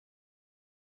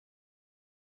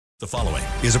The following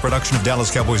is a production of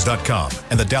DallasCowboys.com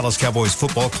and the Dallas Cowboys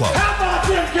Football Club. How about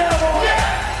them Cowboys?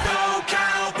 Yeah! Go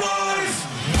Cowboys!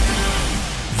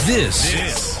 This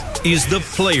is the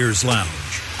Players Lounge,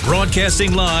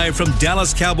 broadcasting live from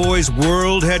Dallas Cowboys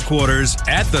World Headquarters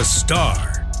at the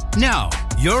Star. Now,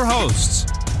 your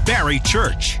hosts, Barry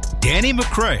Church, Danny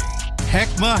McCray,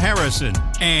 Heckma Harrison,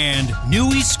 and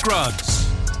Newy Scruggs.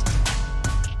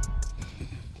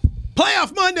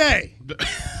 Playoff Monday,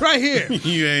 right here.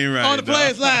 You ain't right. On the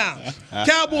Players Lounge.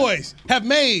 Cowboys have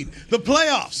made the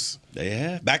playoffs. They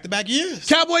have. Back-to-back years.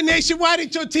 Cowboy Nation, why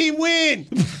didn't your team win?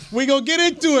 We're going to get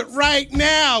into it right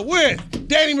now with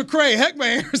Danny McCray,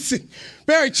 Heckma Harrison,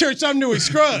 Barry Church, I'm Newy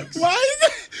Scruggs. Why?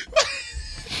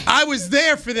 I was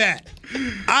there for that.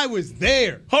 I was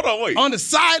there. Hold on, wait. On the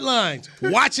sidelines,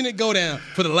 watching it go down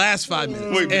for the last 5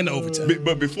 minutes and overtime.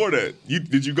 But before that,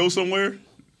 did you go somewhere?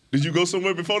 Did you go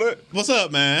somewhere before that? What's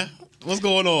up, man? What's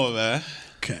going on, man?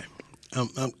 Okay.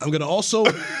 I'm going to also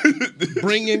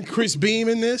bring in Chris Beam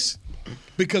in this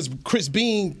because Chris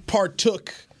Beam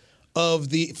partook of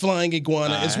the Flying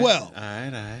Iguana as well. All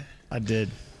right. I did.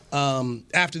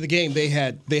 After the game, they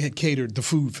had catered the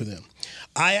food for them.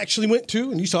 I actually went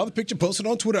to, and you saw the picture posted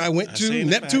on Twitter, I went to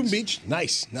Neptune Beach.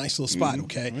 Nice little spot,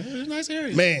 okay? It's a nice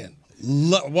area. Man,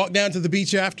 walked down to the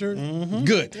beach after.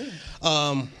 Good.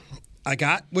 I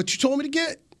got what you told me to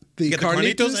get. The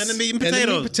carnitas and the meat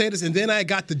and potatoes. And then I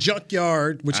got the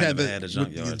junkyard, which had the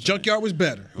junkyard. The junkyard was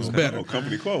better. It was better. Oh,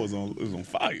 Company Call was on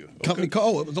fire. Okay. Company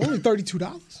Call, it was only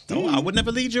 $32. Oh, I would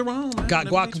never lead you wrong, man.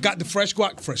 Got the fresh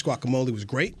guac. Fresh guacamole was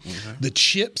great. The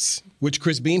chips, which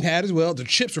Chris Beam had as well, the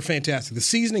chips were fantastic. The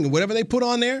seasoning and whatever they put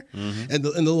on there, and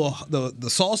the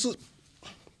salsa,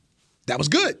 that was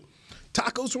good.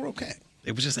 Tacos were okay.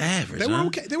 It was just average. They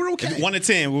were okay. 1 to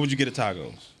 10, what would you get at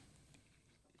tacos?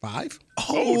 5.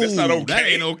 Oh, that's not okay. That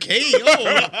ain't okay.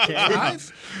 Oh,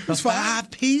 5. It was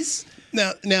 5 piece.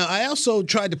 Now, I also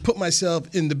tried to put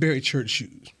myself in the Barry Church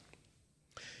shoes.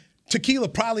 Tequila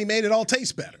probably made it all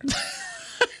taste better.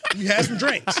 You had some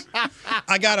drinks.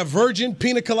 I got a virgin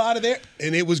pina colada there,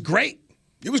 and it was great.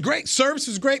 It was great. Service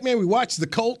was great, man. We watched the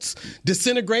Colts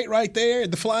disintegrate right there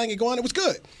at the Flying Iguana. It was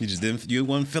good. You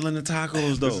wasn't feeling the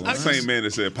tacos, though. The same man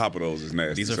that said Papados is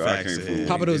nasty. These are so facts. I can't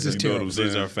fool. Papados is terrible.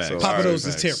 These are facts. Papados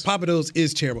is terrible. Papados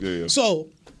is terrible. Yeah. So,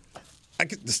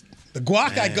 the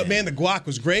guac, the guac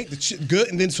was great. Good.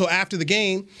 And then so after the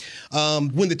game,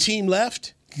 when the team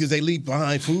left, because they leave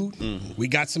behind food, we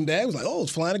got some there. It was like,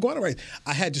 it's Flying Iguana right.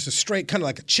 I had just a straight, kind of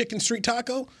like a chicken street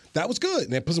taco. That was good.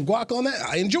 And they put some guac on that.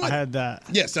 I enjoyed it. I had that.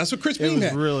 Yes, that's what Chris Beam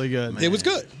had. It was really good. Man. It was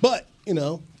good. But,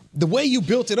 the way you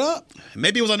built it up.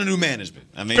 Maybe it was under new management.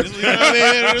 I mean, this was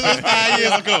 5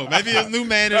 years ago. Maybe it's new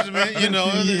management,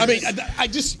 I mean,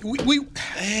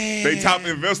 They top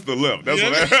investor left. That's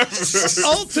what happened.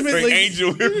 Ultimately,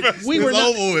 angel investor. We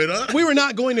were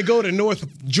not going to go to North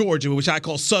Georgia, which I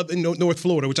call North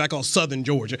Florida, which I call Southern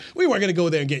Georgia. We weren't going to go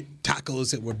there and get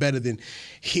tacos that were better than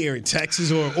here in Texas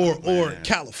or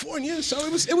California. So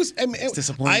it was. It's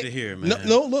disappointing to hear, man.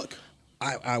 No, look,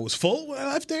 I was full when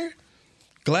I left there.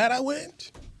 Glad I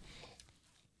went.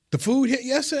 The food hit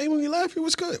yesterday when we left. It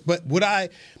was good. But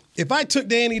if I took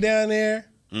Danny down there,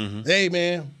 hey,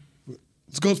 man,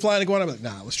 let's go Flying Iguana, I'm like,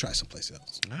 nah, let's try someplace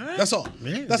else. All right. That's all.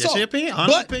 Yeah, that's all. Your opinion,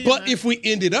 but if we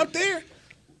ended up there,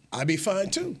 I'd be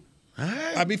fine too. All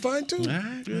right. I'd be fine too. All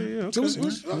right. Yeah, okay. So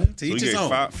To each his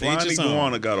own. Flying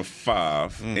Iguana got a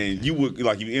 5, and you would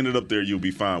if you ended up there, you'll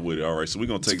be fine with it. All right, so we're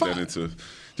gonna take that into.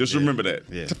 Just remember that.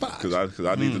 Yeah. It's a 5. Because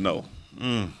I need to know.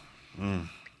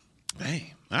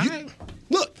 Hey, all right.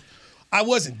 Look, I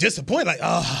wasn't disappointed. Like,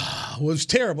 it was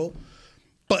terrible.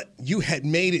 But you had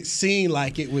made it seem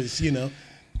like it was, It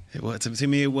was, to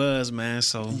me, it was, man.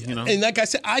 So, And like I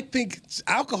said, I think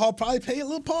alcohol probably played a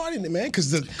little part in it, man. Because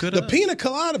the pina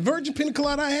colada, virgin pina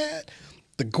colada I had,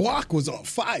 the guac was on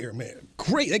fire, man.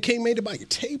 Great. That came made it by your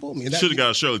table. Man, should have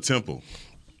got a Shirley Temple.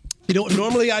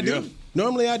 Normally I do. Yeah.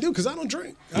 Normally I do because I don't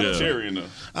drink. Cherry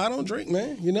enough. I don't drink,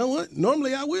 man. You know what?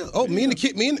 Normally I will. Oh, me and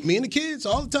the kids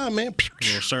all the time, man.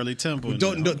 Shirley Temple.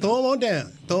 Don't throw them on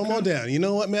down. Throw them on down. You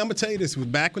know what, man? I'm gonna tell you this. It was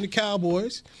back when the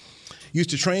Cowboys used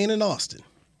to train in Austin.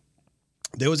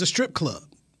 There was a strip club,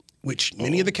 which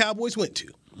many of the Cowboys went to,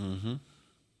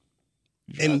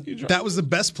 and that was the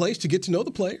best place to get to know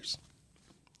the players.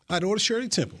 I'd order Shirley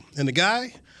Temple, and the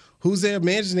guy who's their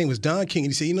manager's name was Don King.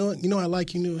 And he said, you know I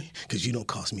like you, because you don't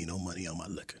cost me no money on my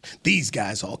liquor. These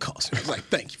guys all cost me. I was like,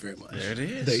 thank you very much. There it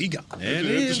is. There you go. There it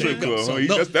is. Strip club, huh?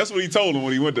 So, That's what he told him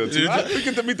when he went there. I didn't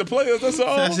get to meet the players. That's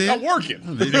all. I'm working.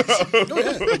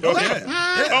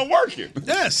 I'm working.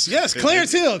 Yes.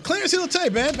 Clarence Hill tell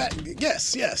you, man.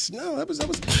 Yes. No, that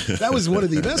was one of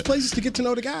the best places to get to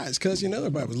know the guys, because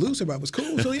everybody was loose, everybody was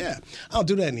cool. So yeah, I don't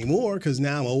do that anymore because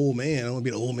now I'm an old man. I don't want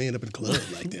to be the old man up in the club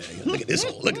like that. Look at this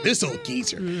old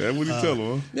geezer. That's what he tell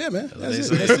him, huh? Yeah, man. That's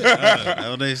That's it. That's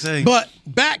what they say. But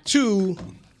back to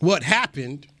what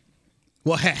happened.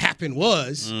 What had happened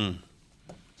was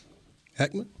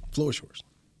Heckman, floor is yours.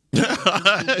 Just talking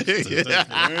to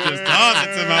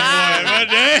my boy one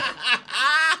day.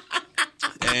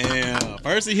 Damn.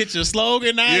 First he hit your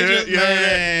slogan, now You you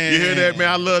hear that, man?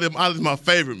 I love him. He's my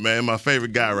favorite, man. My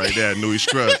favorite guy right there, Newey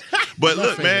Scruggs. But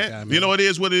look, favorite man, guy, it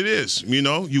is what it is.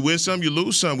 You win some, you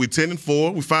lose some. We're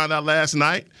 10-4. We found out last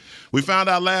night.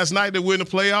 That we're in the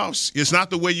playoffs. It's not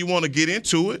the way you want to get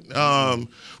into it.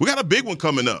 We got a big one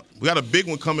coming up.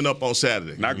 On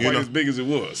Saturday. Not quite as big as it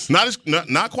was.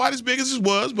 Not quite as big as it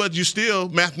was, but you still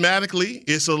mathematically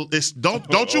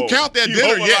don't you count that Keep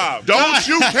dinner hope yet? alive. Don't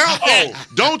you count that?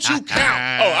 Don't you count?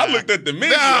 Oh, I looked at the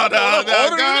menu.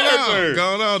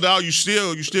 Go on, dog. You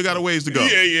still got a ways to go.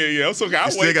 Yeah. It's okay. I'll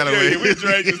still wait. gotta wait. We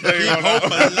drag this thing on hope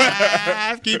out.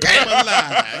 alive. Keep hope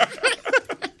alive.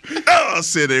 I'll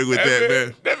sit there with that,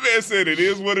 man. That man said it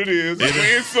is what it is. You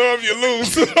win some, you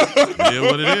lose. It is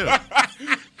what it is.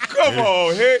 Come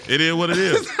on, Heck. It is what it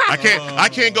is. I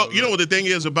can't go. You know what the thing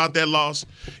is about that loss?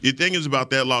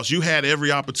 You had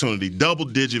every opportunity,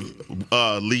 double-digit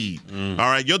lead. All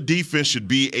right, your defense should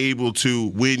be able to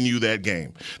win you that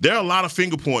game. There are a lot of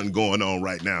finger-pointing going on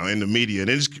right now in the media, and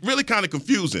it's really kind of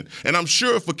confusing. And I'm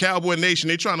sure for Cowboy Nation,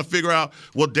 they're trying to figure out,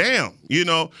 well, damn,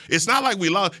 it's not like we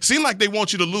lost. It seems like they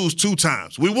want you to lose 2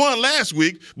 times. We won last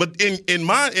week, but in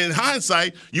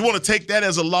hindsight, you want to take that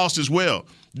as a loss as well.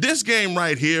 This game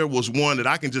right here was one that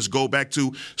I can just go back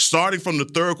to starting from the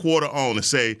third quarter on and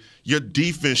say your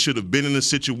defense should have been in a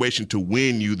situation to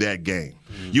win you that game.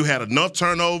 You had enough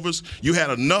turnovers. You had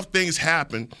enough things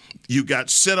happen. You got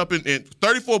set up in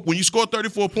 34. When you scored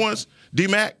 34 points,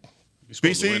 D-Mac, You're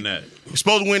supposed to win that. You're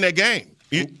supposed to win that game.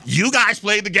 You guys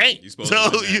played the game.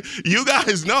 So you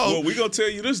guys know. Well, we're going to tell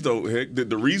you this, though, Heck, that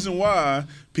the reason why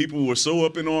people were so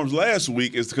up in arms last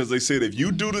week is because they said if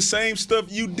you do the same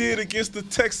stuff you did against the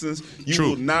Texans, you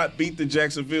will not beat the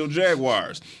Jacksonville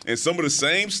Jaguars. And some of the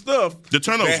same stuff the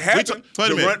turnovers. that happened,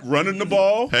 running the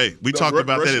ball. Hey, we talked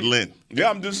about that at length. Yeah,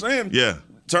 I'm just saying. Yeah.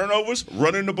 Turnovers,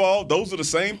 running the ball, those are the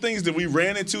same things that we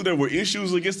ran into that were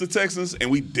issues against the Texans,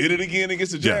 and we did it again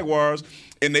against the Jaguars,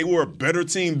 and they were a better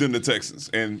team than the Texans,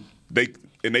 and they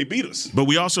beat us. But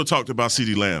we also talked about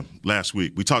CeeDee Lamb last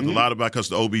week. We talked a lot about because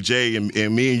the OBJ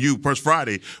and me and you, first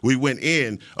Friday, we went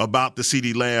in about the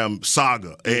CeeDee Lamb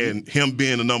saga and him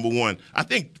being the number one. I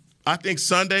think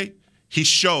Sunday he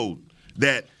showed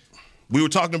that. We were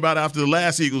talking about after the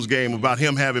last Eagles game about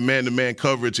him having man-to-man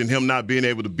coverage and him not being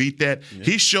able to beat that. Yeah.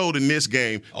 He showed in this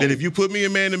game that if you put me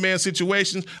in man-to-man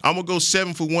situations, I'm going to go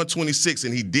 7 for 126,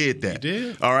 and he did that. He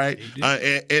did. All right?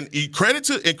 And credit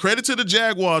to the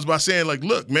Jaguars by saying, like,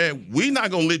 look, man, we're not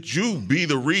going to let you be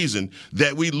the reason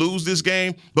that we lose this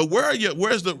game, but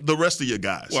where's the rest of your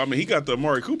guys? Well, I mean, he got the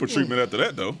Amari Cooper treatment after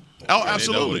that, though. Oh,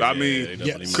 absolutely. I mean,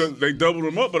 because they doubled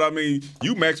him up, but I mean,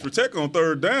 you max protect on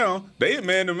third down. They had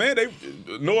man-to-man.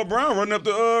 Noah Brown running up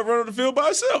the field by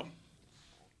himself.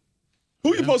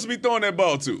 Who you supposed to be throwing that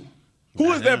ball to?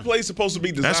 Who is that play supposed to be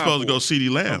designed That's supposed for? to go CeeDee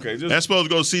Lamb. Okay, that's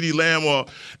supposed to go CeeDee Lamb or,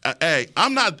 hey,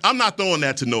 I'm not throwing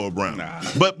that to Noah Brown. Nah.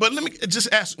 But let me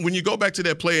just ask, when you go back to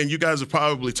that play, and you guys have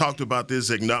probably talked about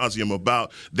this ad nauseum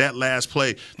about that last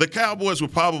play, the Cowboys were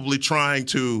probably trying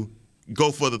to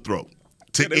go for the throat.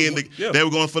 They were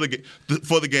going for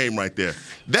the game right there.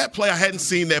 That play, I hadn't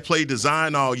seen that play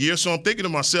designed all year, so I'm thinking to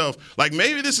myself, like,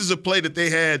 maybe this is a play that they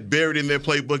had buried in their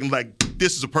playbook and like,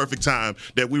 this is a perfect time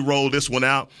that we roll this one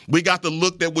out. We got the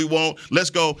look that we want. Let's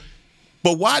go.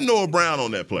 But why Noah Brown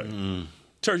on that play?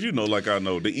 Church, you know, like I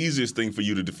know, the easiest thing for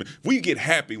you to defend. We get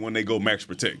happy when they go max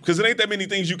protect because it ain't that many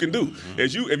things you can do.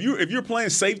 If you're playing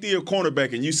safety or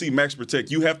cornerback and you see max protect,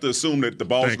 you have to assume that the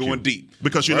ball's going deep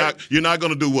because you're not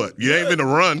going to do what you ain't going to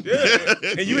run. Yeah,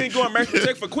 and you ain't going max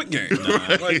protect for quick game.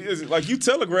 Like you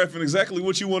telegraphing exactly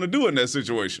what you want to do in that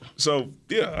situation. So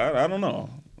yeah, I don't know.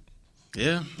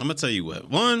 Yeah, I'm gonna tell you what.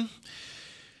 One,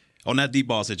 on that deep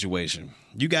ball situation,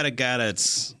 you got a guy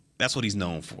that's That's what he's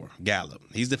known for, Gallup.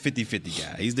 He's the 50-50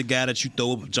 guy. He's the guy that you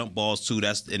throw jump balls to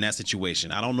that's in that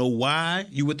situation. I don't know why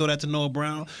you would throw that to Noah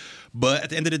Brown, but at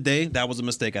the end of the day, that was a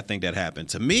mistake I think that happened.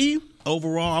 To me,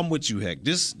 overall, I'm with you, Heck.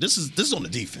 This is on the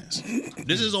defense.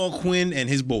 This is on Quinn and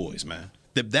his boys, man.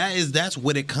 That's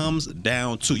what it comes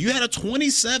down to. You had a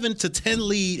 27-10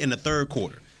 lead in the third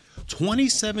quarter.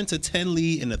 27-10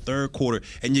 lead in the third quarter,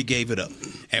 and you gave it up.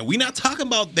 And we're not talking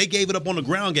about they gave it up on the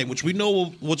ground game, which we know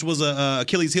which was a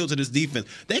Achilles heel to this defense.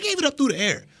 They gave it up through the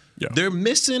air. Yeah. They're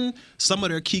missing some of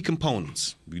their key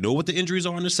components. We know what the injuries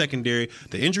are in the secondary.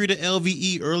 The injury to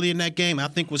LVE early in that game, I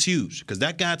think, was huge because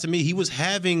that guy, to me, he was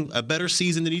having a better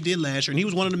season than he did last year, and he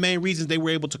was one of the main reasons they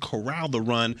were able to corral the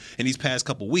run in these past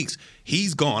couple weeks.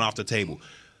 He's gone off the table.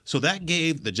 So that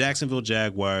gave the Jacksonville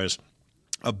Jaguars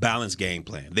a balanced game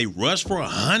plan. They rushed for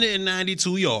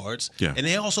 192 yards, and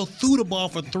they also threw the ball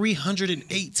for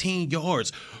 318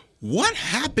 yards. What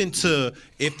happened to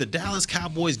if the Dallas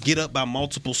Cowboys get up by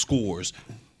multiple scores,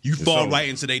 you fall right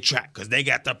into their trap because they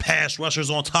got the pass rushers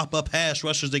on top of pass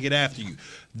rushers to get after you.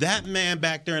 That man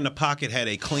back there in the pocket had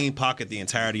a clean pocket the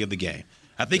entirety of the game.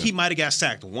 I think he might have got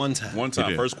sacked one time.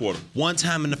 First quarter. One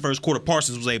time in the first quarter,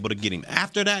 Parsons was able to get him.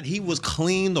 After that, he was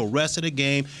clean the rest of the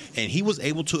game, and he was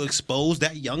able to expose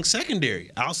that young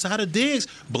secondary. Outside of Diggs,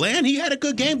 Bland, he had a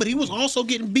good game, but he was also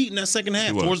getting beat in that second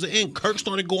half. Towards the end, Kirk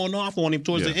started going off on him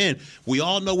towards the end. We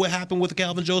all know what happened with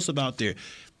Calvin Joseph out there.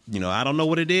 You know, I don't know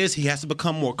what it is. He has to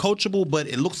become more coachable, but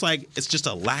it looks like it's just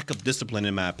a lack of discipline,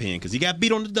 in my opinion, because he got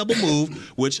beat on the double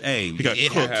move, which, hey, it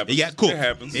got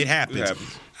cooked. It happens.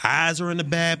 Eyes are in a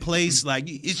bad place. Like,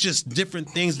 it's just different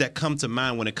things that come to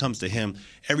mind when it comes to him.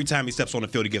 Every time he steps on the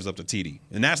field, he gives up the TD.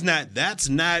 And that's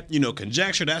not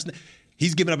conjecture.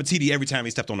 He's giving up a TD every time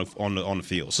he stepped on the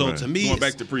field. So to me, going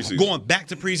back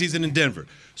to preseason in Denver.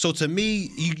 So to me,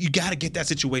 you got to get that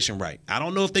situation right. I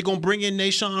don't know if they're going to bring in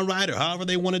Nahshon Wright or however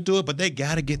they want to do it, but they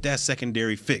got to get that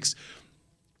secondary fixed.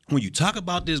 When you talk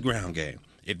about this ground game,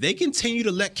 if they continue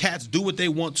to let cats do what they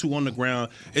want to on the ground,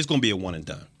 it's going to be a one and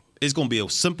done. It's going to be a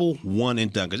simple one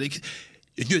and done. Because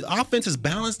if your offense is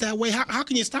balanced that way, how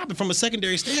can you stop it from a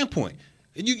secondary standpoint?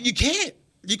 You can't.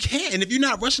 You can't. And if you're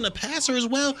not rushing a passer as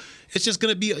well, it's just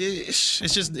going to be it's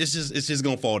just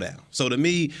going to fall down. So to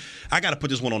me, I got to put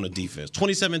this one on the defense.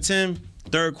 27-10,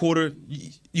 third quarter,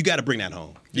 you got to bring that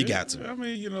home. You got to. I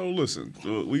mean, listen,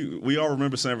 we all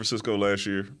remember San Francisco last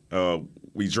year.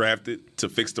 We drafted to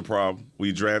fix the problem.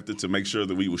 We drafted to make sure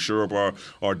that we were sure of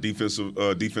our defense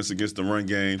against the run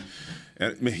game.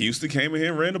 And I mean, Houston came in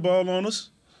here and ran the ball on us.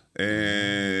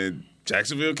 And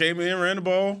Jacksonville came in here and ran the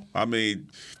ball. I mean,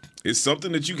 it's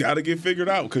something that you got to get figured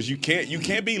out because you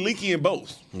can't be leaky in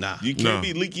both. You can't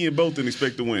be leaky in both and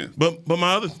expect to win. But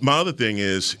my other thing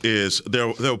is there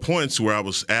were points where I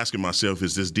was asking myself,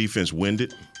 is this defense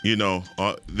winded? You know,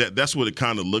 that's what it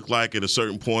kind of looked like at a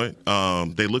certain point.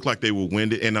 They looked like they were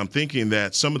winded, and I'm thinking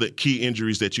that some of the key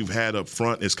injuries that you've had up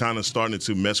front is kind of starting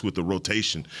to mess with the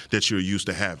rotation that you're used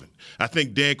to having. I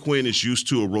think Dan Quinn is used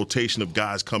to a rotation of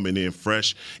guys coming in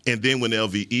fresh, and then when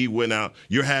LVE went out,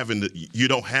 you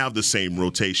don't have the same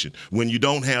rotation. When you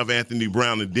don't have Anthony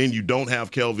Brown and then you don't have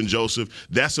Kelvin Joseph,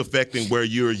 that's affecting where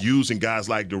you're using guys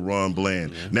like DaRon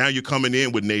Bland. Yeah. Now you're coming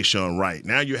in with Nahshon Wright.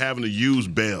 Now you're having to use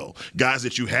Bell, guys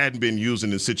that you hadn't been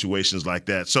using in situations like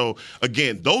that. So,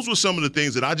 again, those were some of the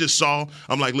things that I just saw.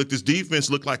 I'm like, look, this defense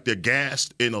looked like they're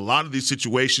gassed in a lot of these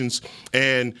situations.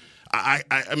 And, I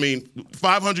mean,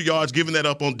 500 yards, giving that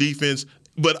up on defense.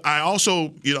 But I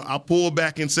also, I'll pull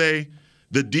back and say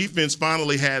the defense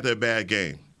finally had their bad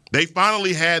game. They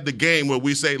finally had the game where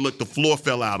we say, look, the floor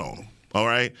fell out on them, all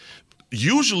right?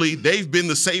 Usually they've been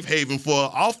the safe haven for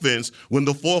offense when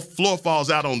the floor falls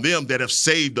out on them that have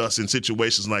saved us in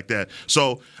situations like that.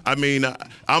 So, I mean,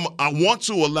 I want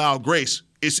to allow grace.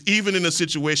 It's even in a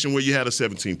situation where you had a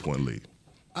 17-point lead.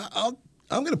 I'm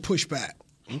going to push back.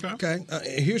 Okay?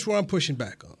 Here's where I'm pushing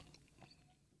back on.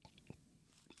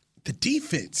 The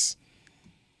defense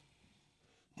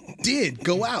did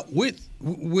go out with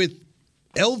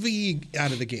LVE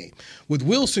out of the game, with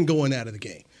Wilson going out of the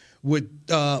game, with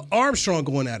Armstrong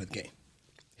going out of the game.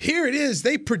 Here it is.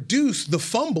 They produce the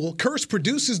fumble. Kearse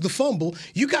produces the fumble.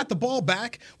 You got the ball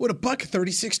back with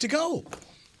 $1:36 to go.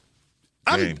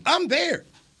 I'm there.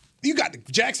 You got the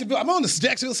Jacksonville. I'm on the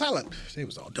Jacksonville sideline. They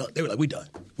was all done. They were like, we done.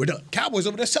 We're done. Cowboys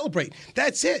over there celebrate.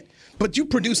 That's it. But you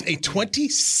produce a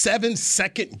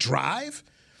 27-second drive.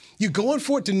 You're going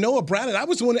for it to Noah Brown. And I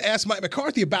was the one to ask Mike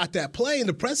McCarthy about that play in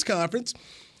the press conference.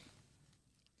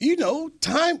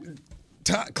 Time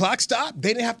Clock stopped. They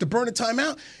didn't have to burn a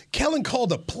timeout. Kellen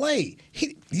called a play.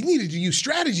 He needed to use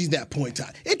strategies at that point in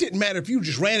time. It didn't matter if you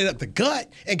just ran it up the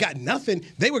gut and got nothing.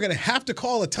 They were going to have to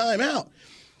call a timeout.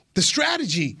 The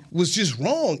strategy was just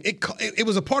wrong. It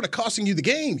was a part of costing you the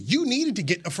game. You needed to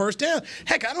get a first down.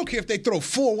 Heck, I don't care if they throw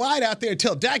 4 wide out there and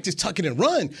tell Dak just tuck it and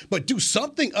run, but do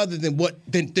something other than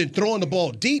throwing the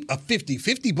ball deep, a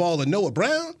 50-50 ball to Noah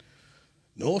Brown.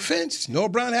 No offense. Noah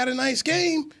Brown had a nice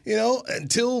game,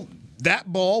 until that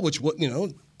ball, which,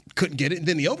 couldn't get it, and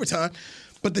then the overtime.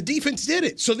 But the defense did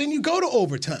it. So then you go to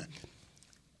overtime.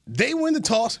 They win the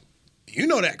toss. You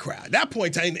know that crowd. At that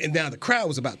point in time, and now the crowd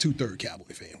was about 2/3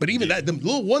 Cowboy fan. But even that, the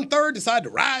little 1/3 decided to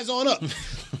rise on up.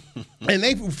 And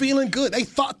they were feeling good. They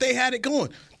thought they had it going.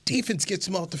 Defense gets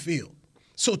them off the field.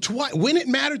 So when it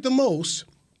mattered the most,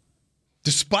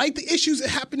 despite the issues that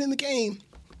happened in the game,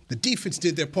 the defense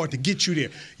did their part to get you there.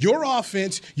 Your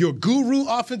offense, your guru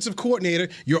offensive coordinator,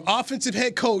 your offensive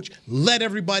head coach let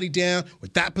everybody down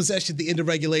with that possession at the end of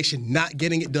regulation, not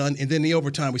getting it done. And then the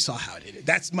overtime, we saw how it ended.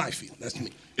 That's my feeling. That's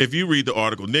me. If you read the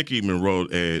article, Nick even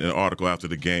wrote an article after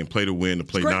the game, play to win, to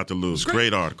play not to lose.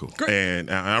 Great article. Great. And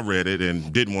I read it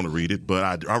and didn't want to read it,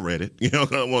 but I read it. I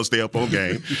don't want to stay up on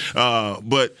game.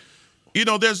 But,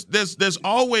 there's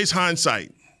always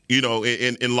hindsight.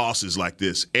 In losses like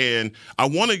this. And I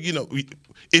want to,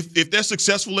 if they're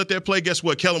successful at their play, guess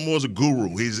what? Kellen Moore's a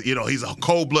guru. He's a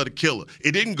cold-blooded killer.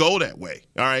 It didn't go that way,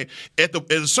 all right? At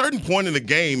a certain point in the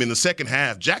game, in the second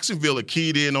half, Jacksonville had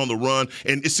keyed in on the run,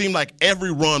 and it seemed like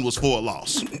every run was for a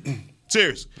loss.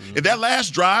 Serious. And that last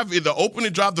drive, in the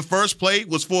opening drive, the first play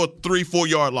was for a 3-4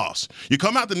 yard loss. You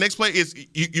come out the next play,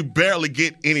 you barely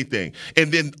get anything.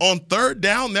 And then on third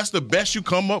down, that's the best you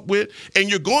come up with, and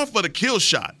you're going for the kill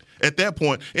shot at that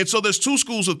point. And so there's two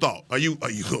schools of thought. Are you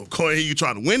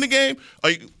trying to win the game,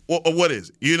 or what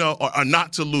is it? Or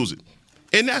not to lose it.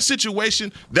 In that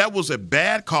situation, that was a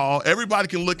bad call. Everybody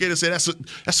can look at it and say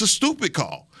that's a stupid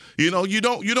call. You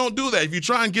don't do that. If you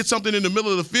try and get something in the middle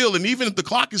of the field, and even if the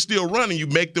clock is still running, you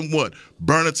make them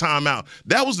burn a timeout.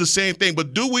 That was the same thing.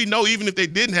 But do we know, even if they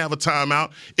didn't have a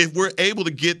timeout, if we're able to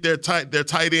get their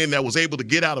tight end that was able to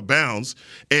get out of bounds,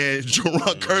 and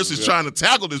Jerron Kearse is trying to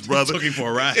tackle this brother. He took him for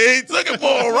a ride. He took him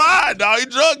for a ride, dog. He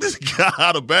drugged this guy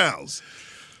out of bounds.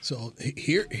 So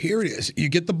here it is. You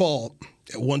get the ball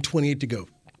at 1:28 to go.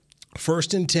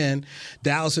 1st and 10,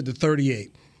 Dallas at the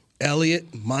 38. Elliott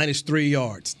minus 3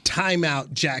 yards.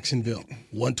 Timeout, Jacksonville,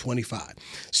 125.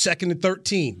 2nd and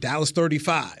 13, Dallas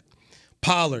 35.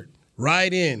 Pollard,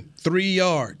 right in, 3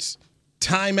 yards.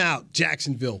 Timeout,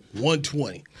 Jacksonville,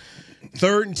 120.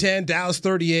 3rd and 10, Dallas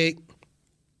 38.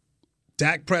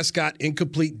 Dak Prescott,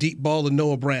 incomplete deep ball to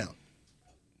Noah Brown.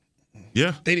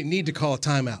 Yeah. They didn't need to call a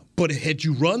timeout. But had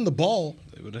you run the ball,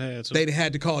 they'd have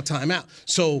had to call a timeout.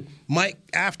 So Mike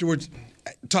afterwards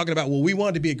talking about, we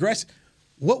wanted to be aggressive.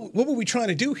 What were we trying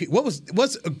to do here? What was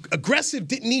aggressive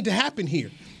didn't need to happen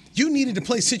here. You needed to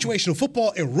play situational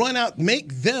football and run out,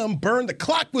 make them burn. The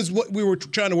clock was what we were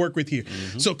trying to work with here.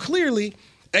 Mm-hmm. So clearly,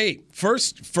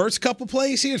 first couple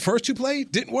plays here, first 2 plays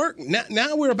didn't work.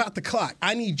 Now we're about the clock.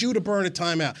 I need you to burn a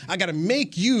timeout. I got to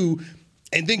make you,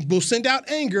 and then we'll send out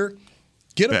anger,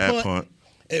 get a punt.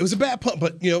 It was a bad punt,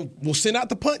 but we'll send out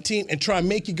the punt team and try and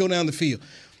make you go down the field.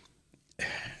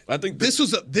 I think this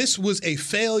was a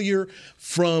failure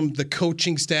from the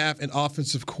coaching staff and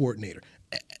offensive coordinator.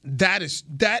 That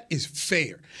is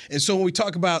fair. And so when we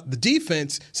talk about the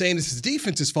defense, saying this is the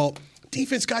defense's fault,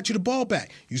 defense got you the ball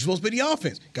back. You're supposed to be the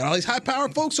offense. Got all these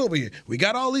high-powered folks over here. We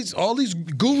got all these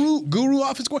guru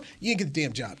offense coordinators. You didn't get the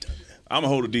damn job done. I'm going to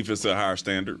hold the defense to a higher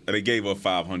standard. They gave up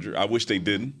 500. I wish they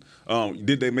didn't.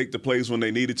 Did they make the plays when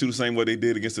they needed to, the same way they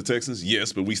did against the Texans?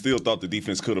 Yes, but we still thought the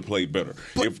defense could have played better.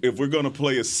 If we're going to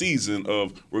play a season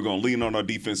of we're going to lean on our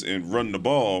defense and run the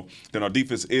ball, then our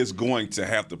defense is going to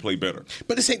have to play better.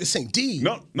 But this ain't the same D.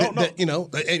 No.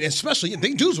 And especially,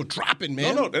 they dudes were dropping,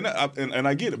 man. No, and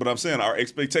I get it, but I'm saying our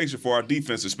expectation for our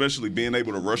defense, especially being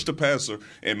able to rush the passer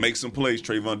and make some plays.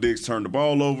 Trayvon Diggs turned the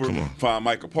ball over, find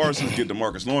Micah Parsons, get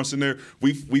DeMarcus Lawrence in there.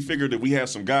 We figured that we have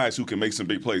some guys who can make some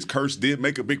big plays. Kearse did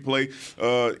make a big play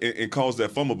and caused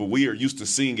that fumble, but we are used to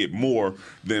seeing it more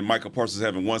than Micah Parsons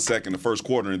having 1 sack in the first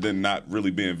quarter and then not really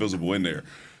being visible in there.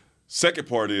 Second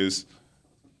part is,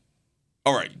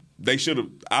 all right,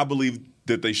 I believe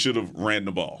that they should have ran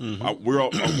the ball. Mm-hmm.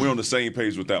 We're on the same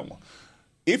page with that one.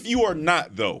 If you are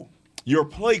not, though, your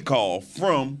play call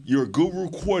from your guru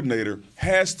coordinator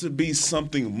has to be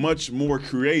something much more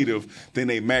creative than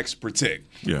a max protect.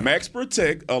 Yeah. Max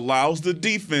protect allows the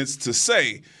defense to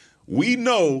say, we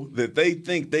know that they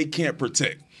think they can't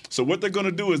protect. So what they're going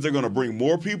to do is they're going to bring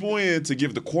more people in to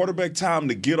give the quarterback time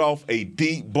to get off a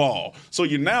deep ball. So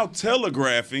you're now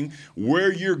telegraphing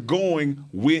where you're going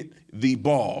with the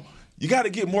ball. You got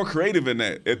to get more creative in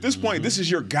that. At this point, this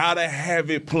is your gotta have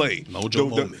it play.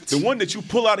 Mojo moments. The one that you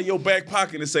pull out of your back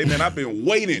pocket and say, "Man, I've been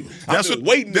waiting. That's I've been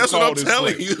waiting to what call I'm this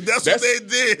telling play." you. That's what they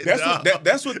did.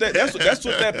 That's what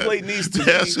that play needs to be.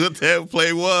 That's what that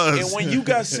play was. And when you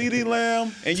got CeeDee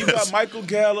Lamb and you got Michael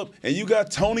Gallup and you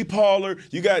got Tony Pollard,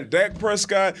 you got Dak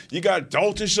Prescott, you got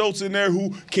Dalton Schultz in there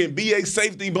who can be a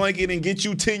safety blanket and get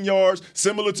you 10 yards,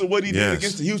 similar to what he did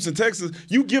against the Houston Texans,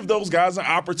 you give those guys an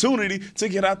opportunity to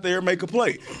get out there and make a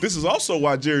play. This is also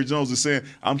why Jerry Jones is saying,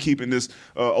 I'm keeping this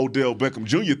Odell Beckham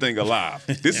Jr. thing alive.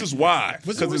 This is why.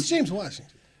 What's James Washington?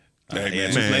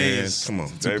 Hey, man, come on.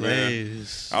 Hey, man.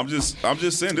 I'm just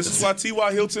saying this is why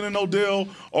T.Y. Hilton and Odell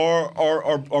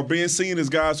are being seen as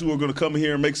guys who are going to come in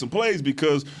here and make some plays,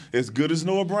 because as good as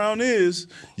Noah Brown is,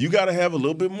 you got to have a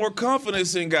little bit more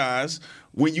confidence in guys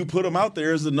when you put them out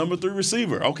there as the number 3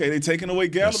 receiver. Okay, they taking away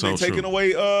Gallup, so they taking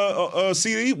away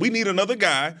CD. We need another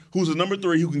guy who's a number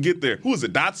 3 who can get there. Who is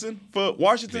it, Dotson for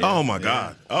Washington? Oh, my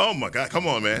God. Oh, my God. Come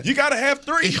on, man. You got to have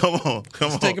 3. Come on.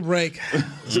 Let's take a break.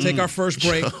 Let's take our first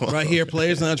break right here.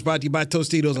 Players Lounge brought to you by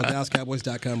Tostitos on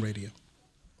DallasCowboys.com radio.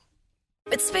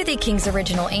 With Smoothie King's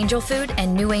original Angel Food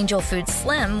and new Angel Food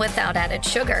Slim without added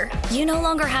sugar, you no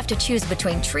longer have to choose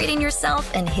between treating yourself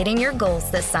and hitting your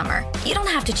goals this summer. You don't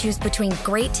have to choose between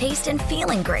great taste and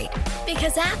feeling great.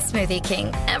 Because at Smoothie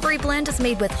King, every blend is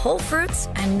made with whole fruits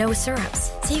and no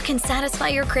syrups, so you can satisfy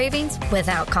your cravings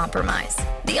without compromise.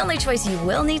 The only choice you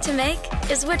will need to make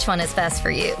is which one is best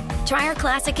for you. Try our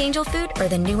classic Angel Food or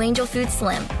the new Angel Food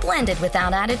Slim, blended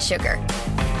without added sugar.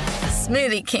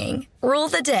 Smoothie King. Rule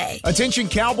the day. Attention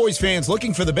Cowboys fans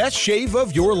looking for the best shave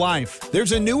of your life.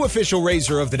 There's a new official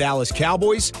razor of the Dallas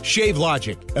Cowboys, Shave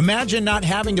Logic. Imagine not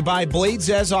having to buy blades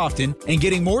as often and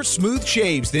getting more smooth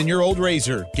shaves than your old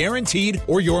razor, guaranteed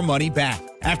or your money back.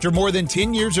 After more than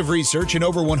 10 years of research and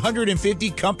over 150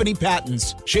 company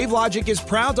patents, ShaveLogic is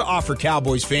proud to offer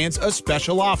Cowboys fans a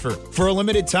special offer. For a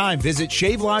limited time, visit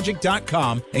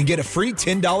ShaveLogic.com and get a free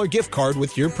 $10 gift card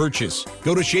with your purchase.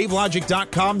 Go to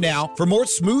ShaveLogic.com now for more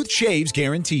smooth shaves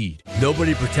guaranteed.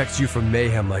 Nobody protects you from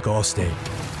mayhem like Allstate.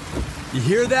 You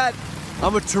hear that?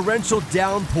 I'm a torrential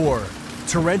downpour.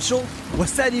 Torrential?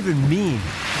 What's that even mean?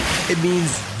 It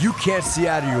means you can't see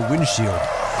out of your windshield.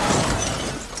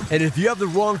 And if you have the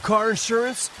wrong car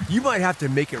insurance, you might have to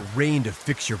make it rain to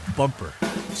fix your bumper.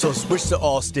 So switch to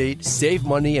Allstate, save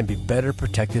money, and be better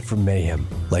protected from mayhem,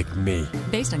 like me.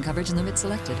 Based on coverage and limits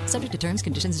selected, subject to terms,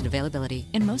 conditions, and availability.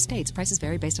 In most states, prices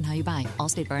vary based on how you buy.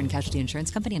 Allstate Bar and Casualty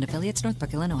Insurance Company and affiliates,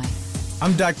 Northbrook, Illinois.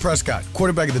 I'm Dak Prescott,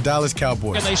 quarterback of the Dallas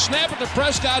Cowboys. And they snap it to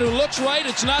Prescott, who looks right.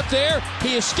 It's not there.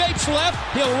 He escapes left.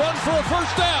 He'll run for a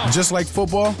first down. Just like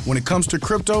football, when it comes to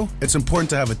crypto, it's important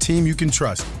to have a team you can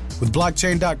trust. With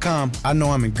Blockchain.com, I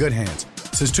know I'm in good hands.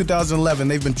 Since 2011,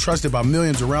 they've been trusted by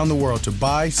millions around the world to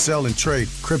buy, sell, and trade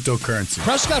cryptocurrency.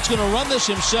 Prescott's going to run this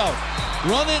himself.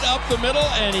 Run it up the middle,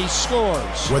 and he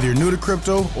scores. Whether you're new to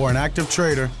crypto or an active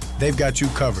trader, they've got you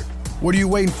covered. What are you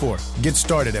waiting for? Get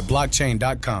started at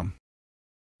Blockchain.com.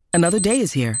 Another day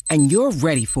is here, and you're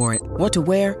ready for it. What to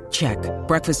wear? Check.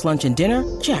 Breakfast, lunch, and dinner?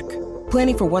 Check.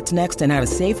 Planning for what's next and how to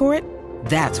save for it?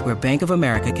 That's where Bank of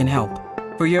America can help.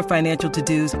 For your financial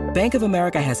to-dos, Bank of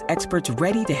America has experts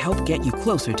ready to help get you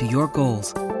closer to your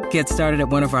goals. Get started at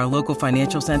one of our local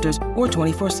financial centers or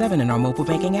 24/7 in our mobile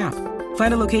banking app.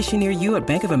 Find a location near you at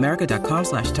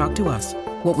bankofamerica.com/talktous.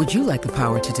 What would you like the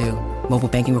power to do? Mobile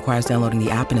banking requires downloading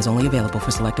the app and is only available for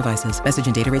select devices. Message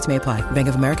and data rates may apply. Bank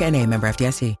of America NA, member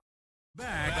FDIC.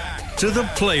 Back to the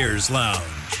Players Lounge.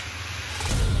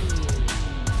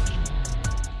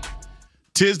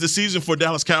 'Tis the season for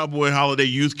Dallas Cowboy Holiday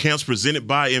Youth Camps presented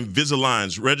by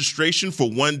Invisaligns. Registration for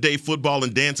one-day football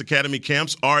and dance academy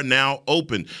camps are now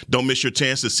open. Don't miss your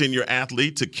chance to send your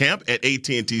athlete to camp at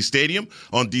AT&T Stadium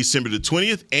on December the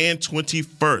 20th and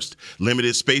 21st.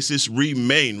 Limited spaces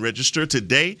remain. Register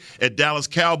today at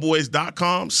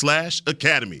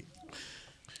DallasCowboys.com/academy.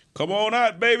 Come on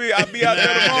out, baby. I'll be out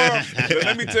there tomorrow. But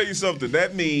let me tell you something.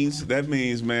 That means,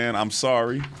 man, I'm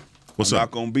sorry. I'm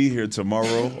not going to be here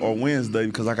tomorrow or Wednesday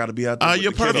because I got to be out there with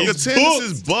your the perfect kiddos.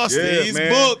 attendance is busted. Yeah, He's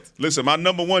man. booked. Listen, my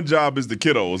number one job is the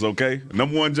kiddos, okay?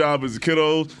 Number one job is the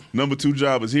kiddos. Number two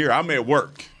job is here. I'm at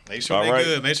work. Make sure they're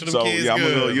good. Make sure them kids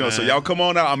good. So y'all come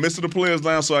on out. I'm missing the Players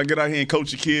Lounge so I get out here and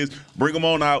coach your kids. Bring them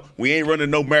on out. We ain't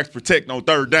running no max protect on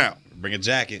third down. Bring a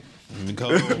jacket.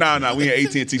 Nah, we in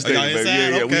AT&T Stadium, baby.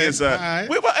 Yeah, we inside.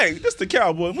 Right. But hey, this the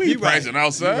Cowboys. We ain't practicing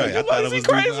outside. Right. I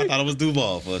thought it was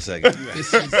Duval for a second.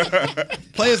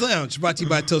 Players Lounge brought to you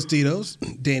by Tostitos,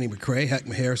 Danny McCray,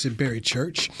 Hackman Harrison, Barry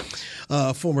Church,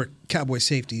 former Cowboy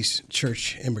safeties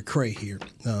Church and McCray here.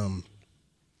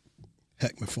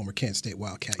 Heckman, former Kent State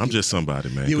Wildcat. I'm just somebody,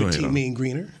 man. You Go and ahead, Team Mean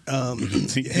Greener.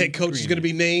 Head coach is going to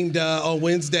be named on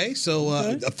Wednesday, so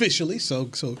officially. So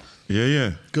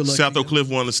Yeah. Good luck South to you. Oak Cliff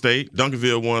won the state.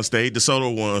 Duncanville won state.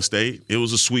 DeSoto won state. It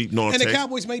was a sweep. North and the Texas.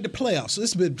 Cowboys made the playoffs. So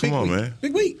this has been a big Come on, week. man.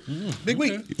 Big week. Big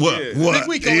week. What? Big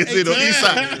week on You see, the 18. East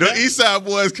Side, the East Side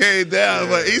boys came down,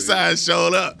 but East Side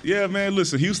showed up. Yeah, man.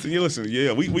 Listen, Houston.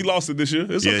 We lost it this year.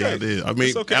 It's okay. Yeah, it is. I mean,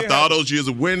 It's okay. after all those years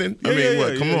of winning, Come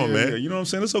on, man. Yeah. You know what I'm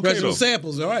saying? It's okay. Regional though.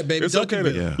 samples. All right, baby. It's okay.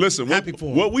 Duncanville. Listen, Happy for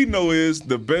 'em. what we know is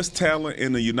the best talent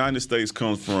in the United States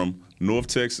comes from North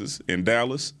Texas and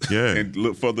Dallas, and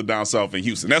look further down south in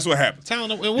Houston. That's what happens.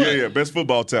 Talent in what? Yeah, best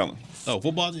football talent. Oh,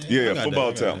 football? Yeah,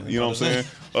 football talent. You know what I'm saying?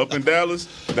 Up in Dallas,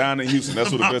 down in Houston.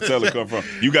 That's where the best talent come from.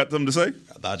 You got something to say?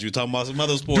 I thought you were talking about some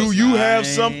other sports. Do you have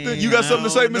something? You got something to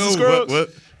say, Mrs. Scruggs?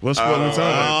 What sport we talking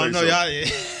about? Oh, no, y'all.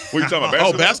 What you talking about?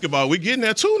 Basketball? Oh, basketball. We getting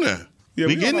there too now. Yeah,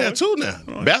 we we getting all there right. too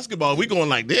now. Basketball, we going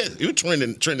like this. You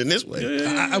trending this way.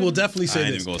 I will definitely I say ain't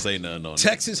this. even going to say nothing on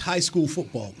Texas high school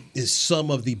football is some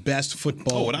of the best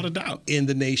football without a doubt. in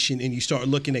the nation. And you start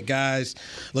looking at guys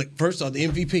like, first off, the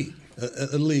MVP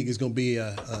of the league is going to be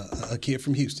a kid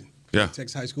from Houston. Yeah.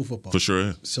 Texas high school football. For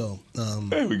sure. So,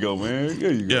 There we go, man.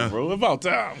 There you go, Yeah. bro. About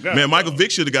time. God, Man, Michael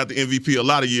Vick should have got the MVP a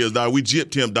lot of years, dog. We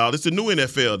gypped him, dog. It's the new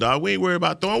NFL, dog. We ain't worried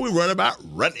about throwing. We run about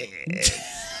running.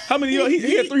 How many yards?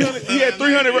 He had 300. He had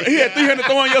 300. He had 300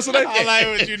 throwing yesterday. I like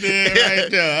what you did right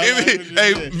there.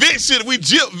 Hey, Vick should. We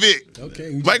gypped Vick.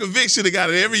 Okay. Michael Vick should have got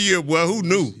it every year. Boy, who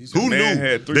knew? Who knew man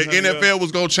had the 300 NFL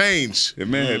was gonna change? The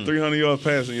man had 300 yards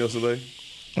passing yesterday.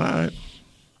 All right.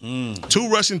 2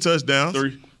 rushing touchdowns.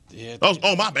 3.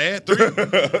 Oh, my bad. 3.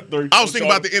 I was thinking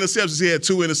about the interceptions. He had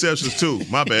 2 interceptions too.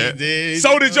 My bad.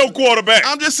 So did your quarterback.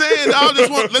 I'm just saying.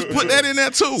 Let's put that in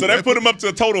there too. So that put him up to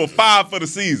a total of 5 for the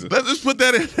season. Let's just put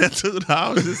that in there too,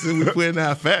 dog. Just we putting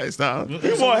out facts, dog.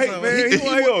 He won't hate, man. He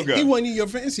won't hate on guy. He won you your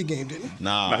fantasy game, didn't he?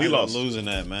 Nah, he lost. Losing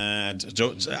that, man.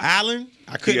 Allen?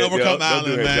 I couldn't Yeah, overcome yeah, Allen,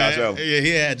 don't do that, man. Josh Allen. Yeah, he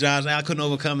had Josh. I couldn't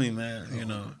overcome him, man. You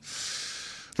know.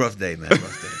 Rough day, man.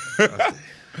 Rough day.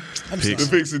 The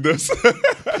Pixie does.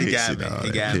 He got me. He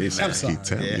got me, man. I'm sorry. It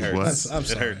hurts. I'm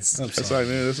sorry. It hurts. I'm That's sorry.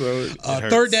 right, man. That's all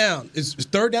right.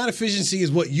 Third down efficiency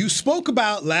is what you spoke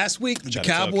about last week. The Try to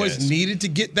tell Cowboys Cass. needed to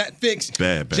get that fixed.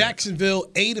 Bad. Jacksonville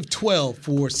 8 of 12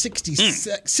 for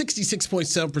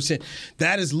 66.7%.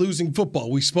 That is losing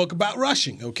football. We spoke about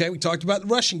rushing. Okay, we talked about the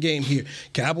rushing game here.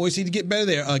 Cowboys need to get better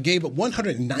there. Gave up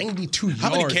 192 yards How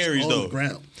many carries, on though? the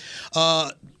ground.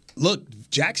 Look,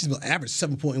 Jacksonville averaged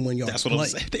 7.1 yards. That's what I'm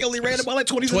saying. They only ran the ball like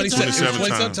 27 times.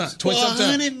 times.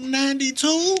 192?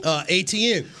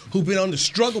 ATN, who's been on the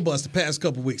struggle bus the past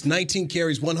couple weeks, 19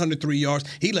 carries, 103 yards.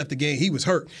 He left the game. He was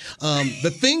hurt.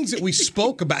 The things that we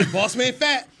spoke about, Boss Man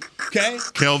Fat, okay?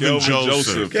 Kelvin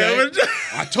Joseph. Okay?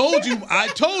 I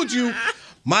told you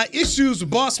my issues with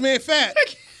Boss Man Fat.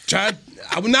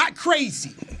 I'm not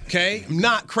crazy, okay? I'm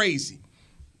not crazy.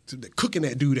 They're cooking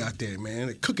that dude out there, man.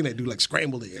 They're cooking that dude like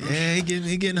scrambled eggs. Yeah, he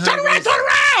getting Turn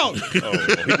around!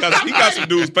 He got some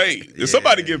dudes paid. If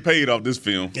somebody get paid off this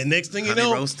film. And next thing you Honey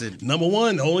know, roasted. number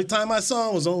one, the only time I saw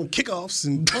him was on kickoffs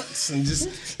and punts, and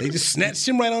they just snatched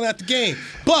him right on out the game.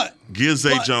 But Give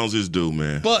Zay Jones his due,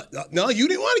 man. But no, you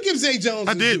didn't want to give Zay Jones.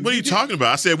 I his did. due. What are you talking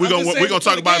about? I said we're I'm gonna just saying talk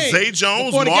before about the game. Zay Jones,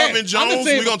 Before the Marvin game. I'm Jones. just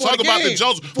saying We're gonna before talk the about the game.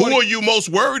 Jones. Before Who the- are you most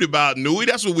worried about, Newey?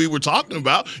 That's what we were talking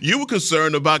about. You were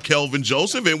concerned about Kelvin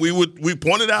Joseph, and we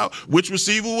pointed out which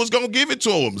receiver was gonna give it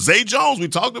to him. Zay Jones. We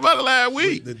talked about it last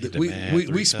week.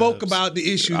 We spoke about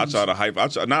the issues. I try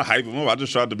to not hype him up. I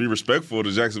just tried to be respectful of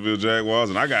the Jacksonville Jaguars,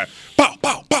 and I got pow,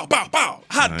 pow, pow, pow, pow.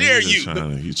 How dare you?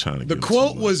 He's trying to The give it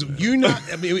quote to was, us, man. "You're not."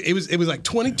 I mean, it was like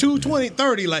 22, 20,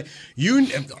 30. Like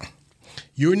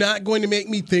you're not going to make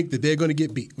me think that they're going to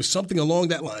get beat. It was something along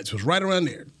that lines. It was right around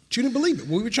there. But you didn't believe it.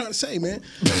 What we were trying to say, man.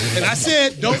 And I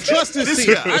said, don't trust this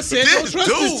team. I said, don't trust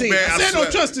this team. man, I said,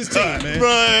 don't trust this team, man.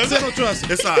 I said, don't trust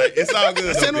it. It's all right. It's all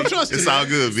good. I said, don't trust it. It's all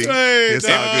good, V. Hey, It's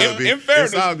all good, V. In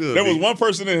fairness, It's all good, there V. was one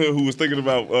person in here who was thinking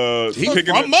about picking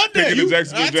from Monday. the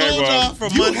Jacksonville I told y'all Jaguars.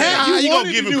 from You Monday. had- How you gonna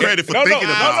wanted give to him do credit for No, thinking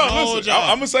about it? no. Listen,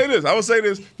 I'm gonna say this. I would say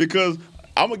this because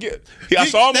I'm gonna get. I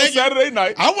saw him on Saturday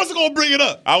night. I wasn't going to bring it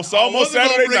up. I saw him on wasn't gonna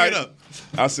Saturday bring it night. up.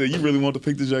 I said, "You really want to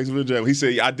pick the Jacksonville Jaguars?" He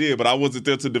said, "I did, but I wasn't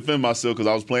there to defend myself because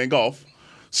I was playing golf."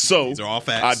 So these are all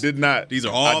facts. I did not. These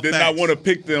are all I did facts. not want to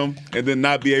pick them and then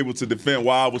not be able to defend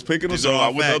why I was picking them. These So are all I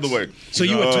went facts. the other way. So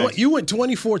you went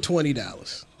 24-20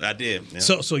 Dallas. I did. Yeah.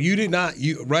 So you did not.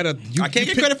 You right up. You, I can't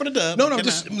get picked, credit for the dub. No, Can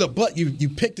just I? no. But you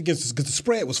picked against because the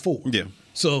spread was 4. Yeah.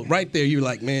 So right there, you're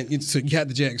like, man. So you had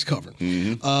the Jags covered.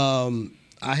 Mm-hmm.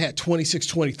 I had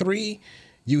 26-23.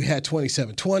 You had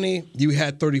 27-20. You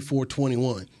had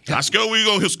 34-21. I score we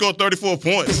going to score 34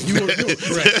 points. You were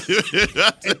correct.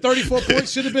 And 34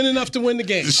 points should have been enough to win the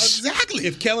game. Exactly.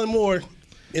 If Kellen Moore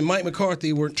and Mike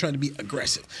McCarthy weren't trying to be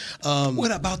aggressive.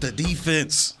 What about the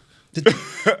defense? He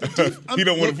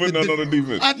don't want to put nothing on the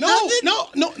defense. No.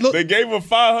 Look, They gave him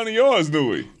 500 yards, do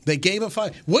we? they gave up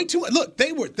 5. Way too much. Look,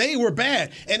 they were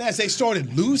bad. And as they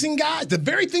started losing guys, the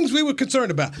very things we were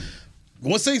concerned about.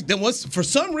 Once for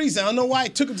some reason, I don't know why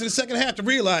it took them to the second half to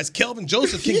realize Kelvin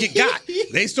Joseph can get got.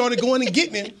 They started going and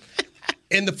getting him.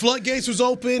 And the floodgates was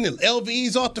open, and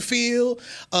LV's off the field.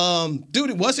 Dude,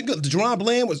 it wasn't good. Jerron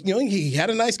Bland was, he had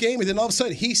a nice game, and then all of a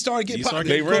sudden he started getting popped.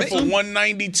 They ran for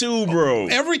 192, bro.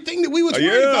 Everything that we was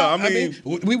worried about. I mean,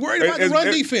 we worried about the run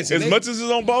defense. As much as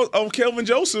it's on Kelvin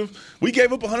Joseph, we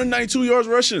gave up 192 yards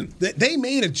rushing. They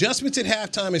made adjustments at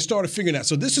halftime and started figuring out.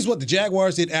 So this is what the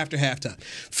Jaguars did after halftime.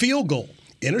 Field goal,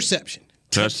 interception.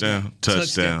 Touchdown.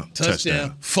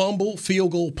 Fumble,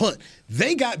 field goal, punt.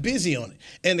 They got busy on it.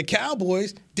 And the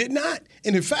Cowboys did not.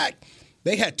 And in fact,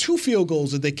 they had 2 field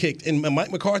goals that they kicked. And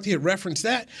Mike McCarthy had referenced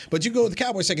that. But you go with the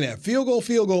Cowboys second half. Field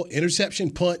goal,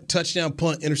 interception, punt, touchdown,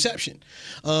 punt, interception.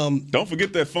 Don't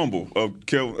forget that fumble of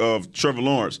Trevor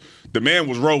Lawrence. The man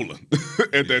was rolling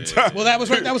at that time. Well, that was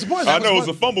right. That was the point. I know it was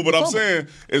a fumble, but I'm saying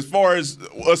as far as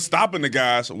us stopping the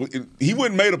guys, he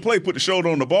wouldn't made a play, put the shoulder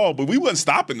on the ball, but we wasn't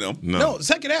stopping them. No,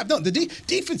 second half. No, the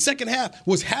defense second half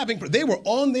was they were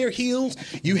on their heels.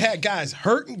 You had guys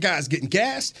hurting, guys getting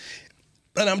gassed.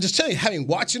 And I'm just telling you, having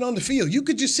watched it on the field, you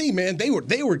could just see, man, they were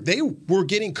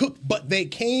getting cooked, but they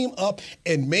came up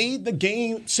and made the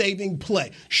game-saving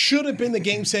play. Should have been the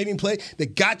game-saving play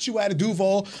that got you out of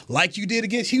Duval like you did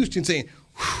against Houston, saying,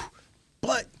 whew,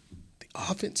 but the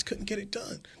offense couldn't get it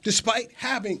done, despite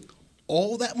having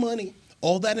all that money,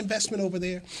 all that investment over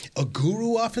there, a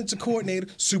guru offensive coordinator,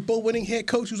 Super Bowl winning head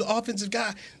coach who's an offensive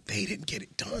guy. They didn't get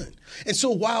it done. And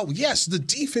so while, yes, the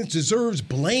defense deserves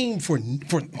blame for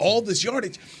all this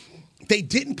yardage, they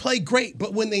didn't play great,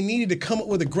 but when they needed to come up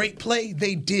with a great play,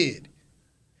 they did.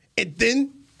 And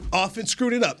then offense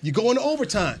screwed it up. You go into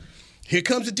overtime. Here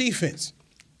comes the defense,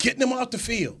 getting them off the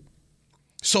field.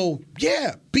 So,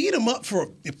 yeah, beat them up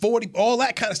for 40, all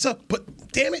that kind of stuff.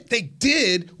 But, damn it, they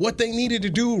did what they needed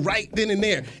to do right then and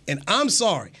there. And I'm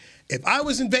sorry. If I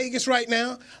was in Vegas right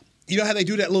now, you know how they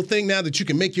do that little thing now that you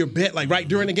can make your bet, like, right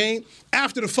during the game?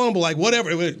 After the fumble, like,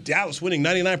 whatever, Dallas winning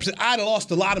 99%, I'd have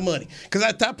lost a lot of money. Because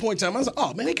at that point in time, I was like,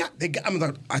 oh, man,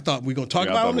 I thought we were going to talk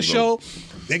about it on the show.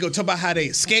 They're going to talk about how they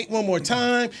escaped one more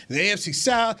time. The AFC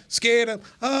South scared them.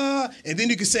 And then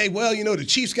you can say, well, the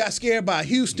Chiefs got scared by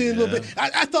Houston a little bit.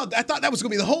 I thought that was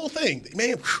going to be the whole thing.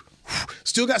 Man,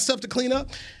 still got stuff to clean up.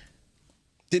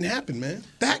 Didn't happen, man.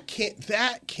 That can't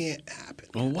happen.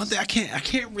 Well, one thing I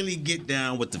can't really get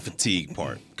down with the fatigue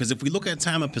part, because if we look at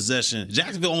time of possession,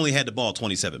 Jacksonville only had the ball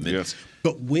 27 minutes. Yes.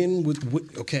 But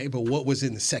but what was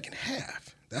in the second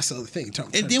half? That's the other thing.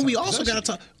 And then we also got to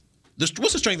talk.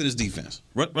 What's the strength of this defense?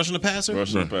 Rushing the passer?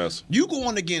 Rushing the passer. You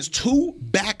going against 2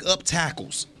 backup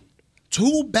tackles.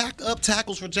 2 backup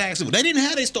tackles for Jacksonville. They didn't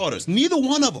have their starters. Neither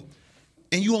one of them.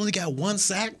 And you only got 1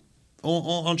 sack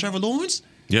on Trevor Lawrence?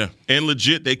 Yeah, and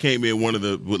legit, they came in one of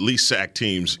the least sacked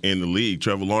teams in the league.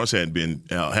 Trevor Lawrence had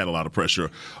a lot of pressure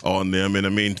on them, and I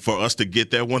mean, for us to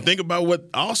get that one, think about what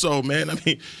also, man. I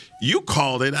mean, you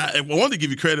called it. I wanted to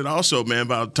give you credit also, man,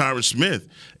 about Tyron Smith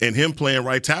and him playing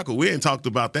right tackle. We ain't talked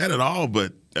about that at all,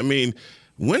 but I mean,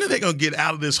 when are they going to get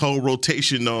out of this whole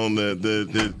rotation on Why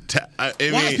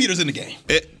is Peters in the game?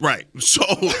 Right. So,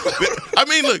 I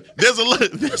mean, look, there's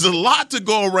a lot to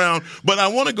go around, but I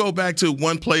want to go back to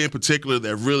one play in particular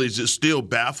that really just still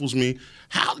baffles me.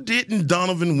 How didn't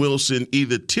Donovan Wilson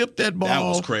either tip that ball? That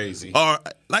was crazy. Or,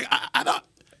 like, I don't.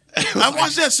 I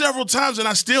watched that several times, and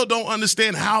I still don't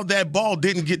understand how that ball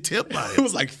didn't get tipped by him. It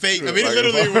was like fake. I mean, it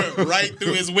literally went right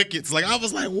through his wickets. Like, I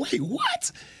was like, wait,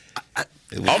 what?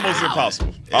 Almost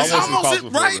impossible. Almost impossible,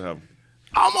 right?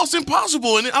 Almost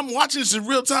impossible. And I'm watching this in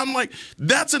real time. I'm like,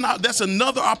 that's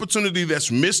another opportunity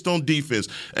that's missed on defense.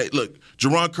 Hey, look,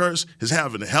 Jerron Kearse is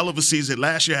having a hell of a season.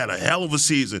 Last year had a hell of a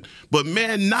season. But,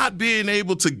 man, not being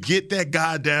able to get that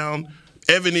guy down,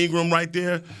 Evan Ingram right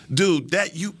there, dude,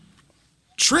 you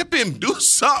trip him, do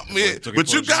something.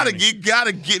 But you gotta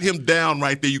get him down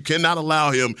right there. You cannot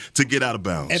allow him to get out of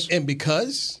bounds. And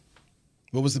because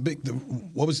What was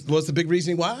the big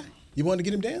reason why you wanted to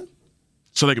get him down?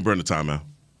 So they can burn the timeout.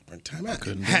 Burn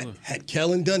timeout. Had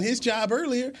Kellen done his job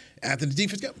earlier after the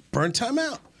defense got burn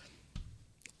timeout.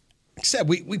 Except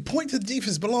we point to the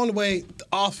defense, but along the way, the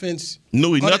offense.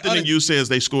 Nothing in you says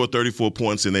they scored 34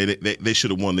 points and they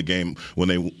should have won the game when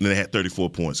they had 34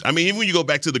 points. I mean, even when you go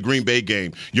back to the Green Bay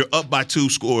game, you're up by 2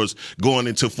 scores going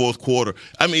into fourth quarter.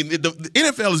 I mean, the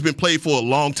NFL has been played for a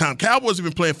long time. Cowboys have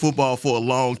been playing football for a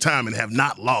long time and have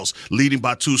not lost, leading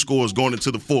by 2 scores going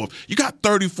into the fourth. You got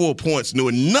 34 points, New,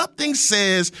 and nothing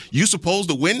says you're supposed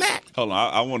to win that. Hold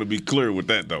on, I want to be clear with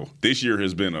that, though. This year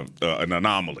has been an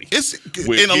anomaly. It's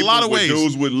in a lot of ways.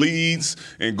 Dudes with leads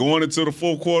and going into the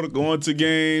fourth quarter, going to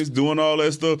games, doing all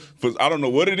that stuff. I don't know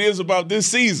what it is about this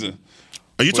season.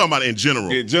 Are you talking about in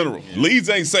general? In general. Yeah. Leads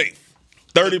ain't safe.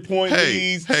 30-point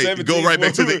leads, 17 go right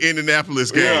back to the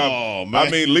Indianapolis game. Yeah. Oh, man. I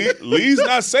mean, Lee's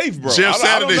not safe, bro. Jeff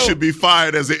Saturday should be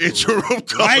fired as an interim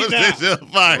coach. Right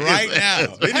now.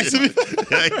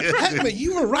 Heckman,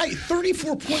 you were right.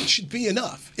 34 points should be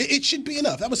enough. It should be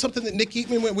enough. That was something that Nick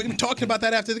Eatman, we were talking about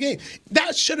that after the game.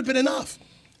 That should have been enough.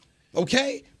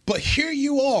 Okay? But here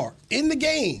you are in the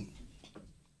game.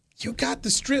 You got the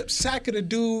strip sack of the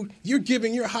dude. You're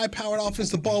giving your high-powered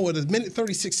offense the ball with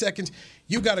 1:36 seconds.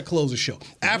 You got to close the show.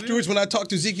 Afterwards, when I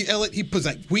talked to Ezekiel Elliott, he was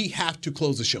like, we have to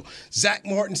close the show. Zach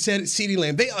Martin said it, CeeDee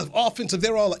Lamb. They are offensive.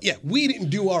 They're all like, yeah, we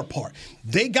didn't do our part.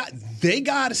 They got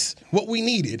us what we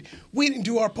needed. We didn't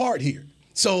do our part here.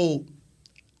 So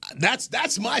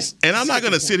that's my. And I'm not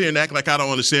going to sit here and act like I don't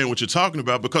understand what you're talking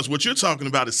about, because what you're talking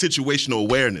about is situational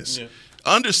awareness. Yeah.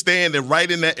 Understand that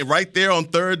right there on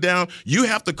third down, you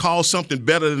have to call something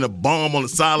better than a bomb on the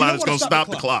sideline that's going to stop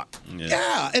the clock.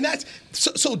 Yeah, and that's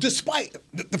so despite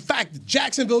the fact that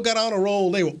Jacksonville got on a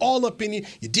roll, they were all up in you.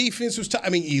 Your defense was tough.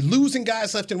 I mean, you're losing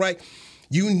guys left and right.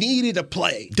 You needed a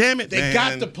play. Damn it, they man.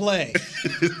 got the play.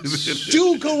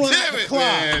 Dude, go run out the clock.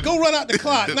 Man. Go run out the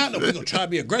clock. We're going to try to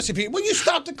be aggressive here. Well, you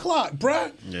stop the clock,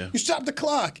 bruh. Yeah. You stop the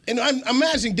clock. And I'm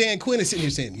imagining Dan Quinn is sitting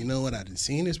here saying, you know what, I didn't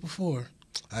see this before.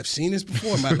 I've seen this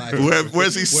before in my life.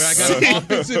 Where's he? Where I got an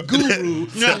offensive guru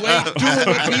doing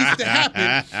what needs to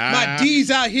happen. My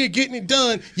D's out here getting it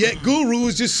done. Yet Guru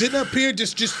is just sitting up here,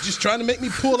 just trying to make me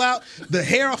pull out the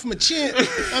hair off my chin.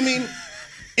 I mean,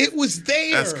 it was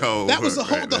there. That's cold. That was the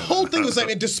whole thing was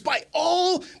like, and despite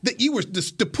all that you were,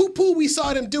 the poo-poo we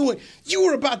saw them doing, you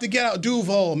were about to get out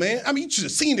Duval, man. I mean, you should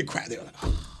have seen the crowd. They were like,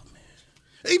 oh.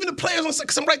 Even the players on the side,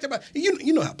 because I'm right there.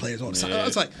 You know how players on the side.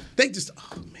 It's like, they just,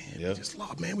 oh, man, we just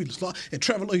lost, man. We just lost. And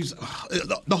Trevor Lawrence,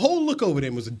 the whole look over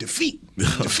them was a defeat.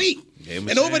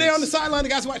 And over there on the sideline, the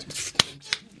guys watching.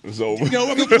 It's over. You know,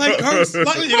 we're going to play curse.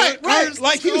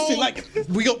 Like Houston. Like,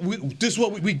 this is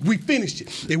what we finished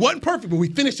it. It wasn't perfect, but we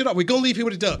finished it up. We're going to leave here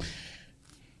with a dub.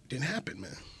 Didn't happen,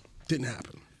 man. Didn't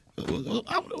happen.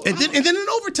 And then in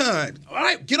overtime, all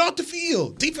right, get off the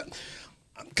field. Defense.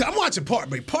 I'm watching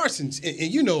Parsons, and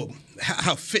you know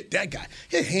how fit that guy.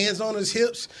 He had hands on his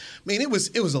hips. I mean, it was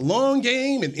a long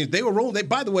game, and they were rolling.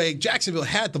 By the way, Jacksonville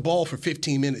had the ball for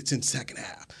 15 minutes in the second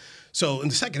half. So in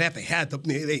the second half, they had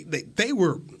they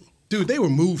were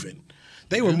moving.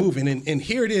 They were moving, and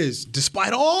here it is.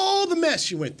 Despite all the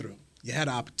mess you went through, you had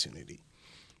opportunity.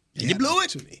 And you blew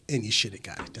it. And you should have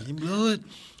got it done. You blew it.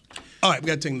 All right, we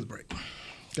got to take a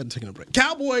break.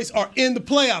 Cowboys are in the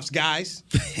playoffs, guys.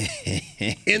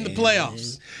 In the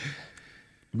playoffs.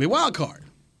 Could be a wild card.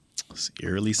 It's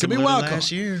eerily similar to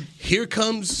last year. Here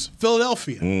comes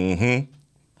Philadelphia.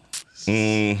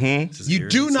 Mm-hmm. You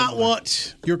do not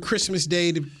want your Christmas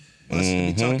Day to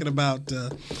be talking about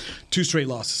 2 straight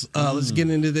losses. Let's get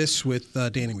into this with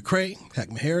Danny McCray,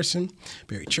 Heckman Harrison,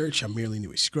 Barry Church. I'm merely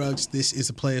Newy Scruggs. This is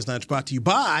the Players Lounge brought to you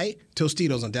by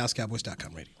Tostitos on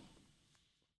DallasCowboys.com radio.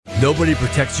 Nobody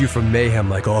protects you from mayhem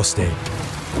like Allstate.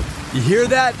 You hear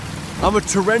that? I'm a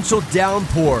torrential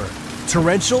downpour.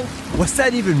 Torrential? What's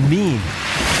that even mean?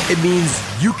 It means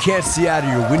you can't see out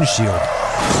of your windshield.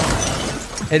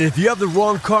 And if you have the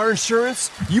wrong car insurance,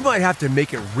 you might have to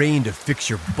make it rain to fix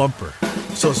your bumper.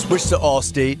 So switch to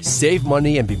Allstate, save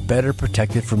money, and be better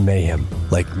protected from mayhem,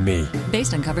 like me.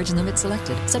 Based on coverage and limits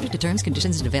selected, subject to terms,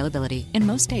 conditions, and availability. In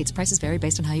most states, prices vary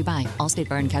based on how you buy. Allstate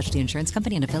Bar and Casualty Insurance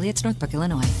Company and affiliates, Northbrook,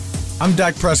 Illinois. I'm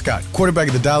Dak Prescott, quarterback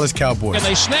of the Dallas Cowboys. And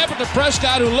they snap it to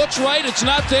Prescott, who looks right. It's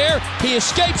not there. He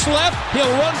escapes left. He'll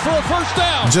run for a first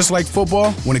down. Just like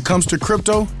football, when it comes to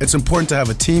crypto, it's important to have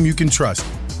a team you can trust.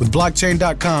 With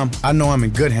Blockchain.com, I know I'm in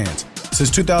good hands.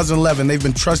 Since 2011, they've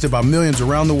been trusted by millions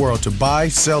around the world to buy,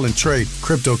 sell, and trade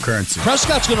cryptocurrency.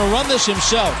 Prescott's going to run this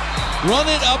himself. Run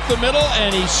it up the middle,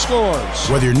 and he scores.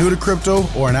 Whether you're new to crypto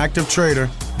or an active trader,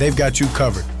 they've got you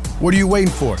covered. What are you waiting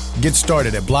for? Get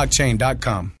started at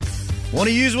Blockchain.com. Want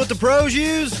to use what the pros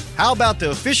use? How about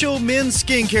the official men's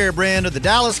skincare brand of the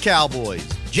Dallas Cowboys,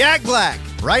 Jack Black?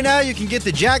 Right now, you can get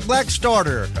the Jack Black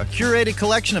Starter, a curated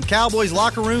collection of Cowboys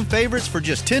locker room favorites for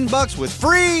just $10 with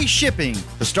free shipping.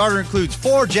 The starter includes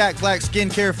 4 Jack Black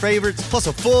skincare favorites, plus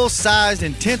a full-sized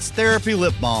intense therapy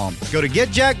lip balm. Go to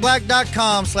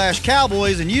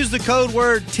getjackblack.com/Cowboys and use the code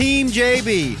word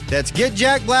TEAMJB. That's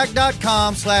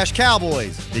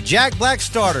getjackblack.com/Cowboys. The Jack Black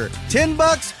Starter,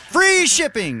 $10, free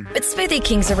shipping. With Smoothie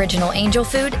King's original Angel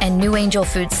Food and new Angel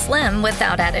Food Slim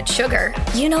without added sugar,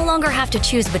 you no longer have to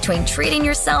choose between treating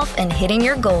yourself and hitting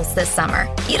your goals this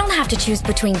summer. You don't have to choose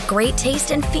between great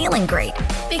taste and feeling great.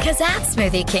 Because at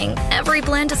Smoothie King, every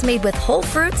blend is made with whole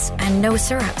fruits and no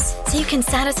syrups, so you can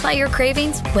satisfy your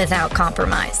cravings without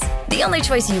compromise. The only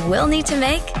choice you will need to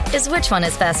make is which one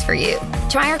is best for you.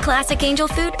 Try our classic Angel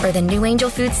Food or the new Angel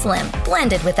Food Slim,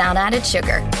 blended without added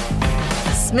sugar.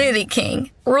 Smoothie King,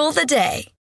 rule the day.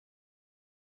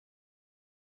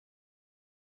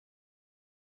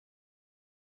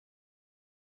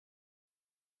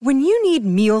 When you need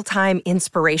mealtime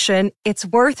inspiration, it's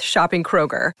worth shopping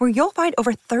Kroger, where you'll find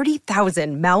over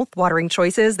 30,000 mouth-watering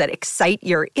choices that excite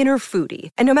your inner foodie.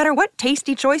 And no matter what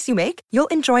tasty choice you make, you'll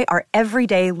enjoy our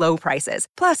everyday low prices,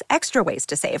 plus extra ways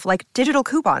to save, like digital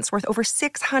coupons worth over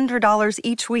 $600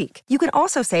 each week. You can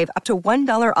also save up to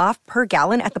 $1 off per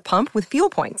gallon at the pump with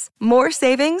fuel points. More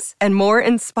savings and more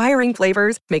inspiring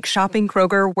flavors make shopping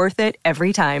Kroger worth it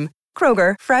every time.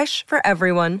 Kroger, fresh for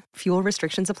everyone. Fuel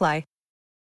restrictions apply.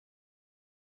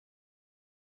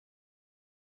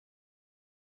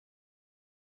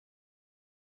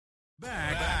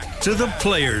 Back to the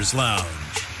Players Lounge.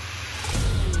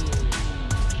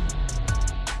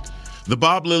 The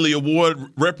Bob Lilly Award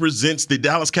represents the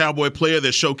Dallas Cowboy player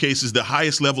that showcases the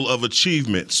highest level of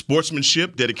achievement,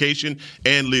 sportsmanship, dedication,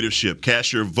 and leadership.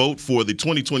 Cast your vote for the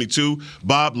 2022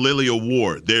 Bob Lilly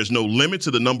Award. There's no limit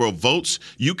to the number of votes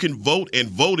you can vote, and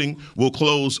voting will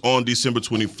close on December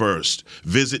 21st.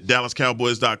 Visit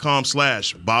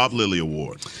DallasCowboys.com/Bob Lilly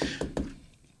Award.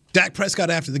 Dak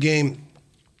Prescott after the game,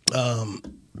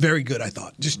 very good, I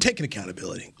thought. Just taking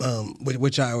accountability,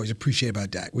 which I always appreciate about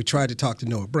Dak. We tried to talk to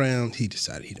Noah Brown. He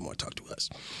decided he didn't want to talk to us.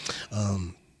 I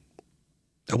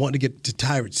wanted to get to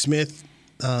Tyron Smith,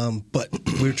 but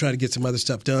we were trying to get some other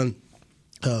stuff done.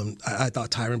 I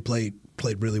thought Tyron played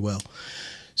really well.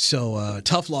 So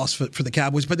tough loss for the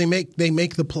Cowboys, but they make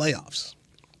the playoffs.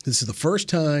 This is the first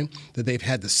time that they've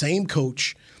had the same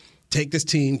coach take this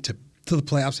team to the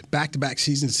playoffs back-to-back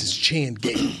seasons since Chan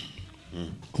Gailey.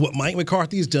 What Mike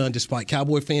McCarthy has done, despite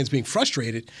Cowboy fans being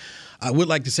frustrated, I would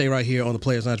like to say right here on the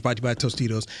Players Lounge, brought to you by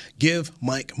Tostitos, give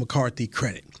Mike McCarthy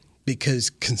credit, because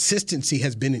consistency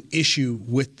has been an issue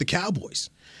with the Cowboys.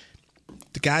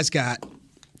 The guy's got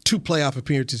 2 playoff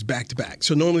appearances back-to-back.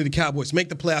 So normally the Cowboys make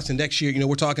the playoffs, and next year,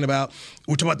 we're talking about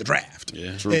the draft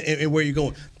and where you're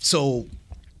going. So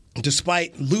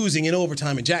despite losing in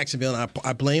overtime in Jacksonville, and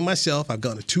I blame myself. I've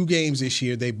gone to 2 games this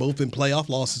year. They've both been playoff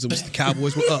losses in which the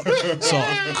Cowboys were up. So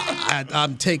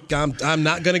I'm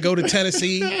not going to go to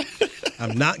Tennessee.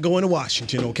 I'm not going to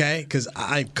Washington, okay? Because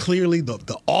I'm clearly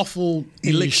the awful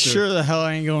elixir. You sure the hell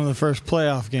I ain't going to the first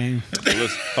playoff game. Listen,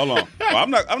 hold on. Well,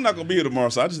 I'm not going to be here tomorrow,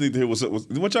 so I just need to hear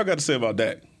what y'all got to say about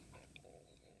Dak.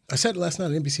 I said it last night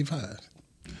on NBC5.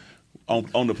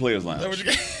 On the Players Lounge.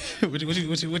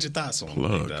 What's your thoughts on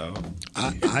it, dog?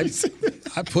 I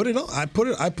put it on. I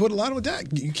put a lot on Dak.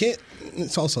 You can't.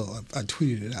 It's also I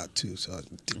tweeted it out too. So I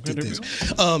did this.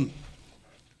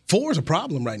 4 is a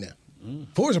problem right now.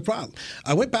 4 is a problem.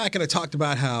 I went back and I talked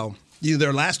about how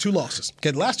their last 2 losses. Okay,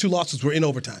 the last 2 losses were in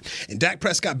overtime, and Dak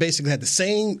Prescott basically had the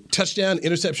same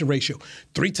touchdown-interception ratio: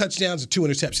 3 touchdowns and 2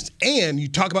 interceptions. And you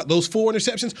talk about those 4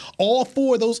 interceptions. All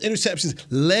 4 of those interceptions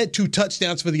led to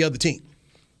touchdowns for the other team.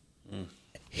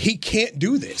 He can't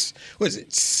do this. What is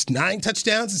it? 9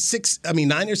 touchdowns and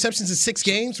 9 interceptions in 6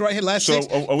 games, right here, last 6.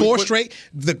 4 straight.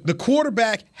 The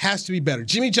quarterback has to be better.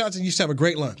 Jimmy Johnson used to have a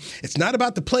great line. It's not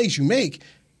about the plays you make.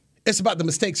 It's about the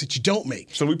mistakes that you don't make.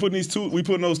 So we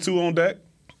putting those 2 on Dak?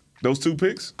 Those 2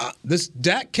 picks? This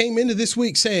Dak came into this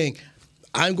week saying,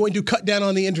 I'm going to cut down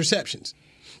on the interceptions.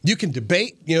 You can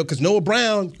debate, because Noah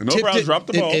Brown dropped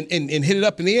the ball and hit it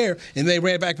up in the air, and they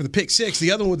ran back for the pick 6.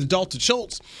 The other one was the Dalton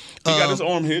Schultz. He got his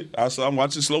arm hit. I'm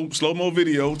watching slow-mo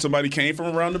video. Somebody came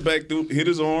from around the back, hit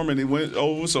his arm, and it went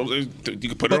over. So you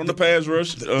can put it on the pass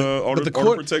rush or the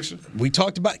protection. We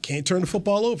talked about can't turn the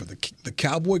football over. The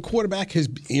Cowboy quarterback has,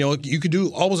 you could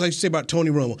do always, I used to say about Tony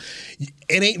Romo.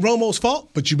 It ain't Romo's fault,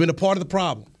 but you've been a part of the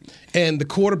problem. And the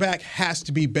quarterback has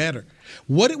to be better.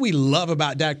 What did we love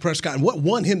about Dak Prescott and what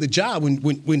won him the job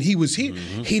when he was here?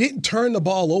 Mm-hmm. He didn't turn the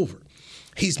ball over.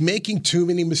 He's making too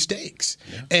many mistakes.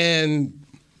 Yeah. And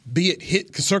be it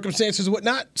hit circumstances or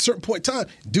whatnot, certain point in time,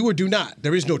 do or do not.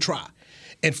 There is no try.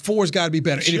 And 4's got to be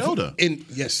better.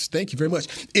 Yes, thank you very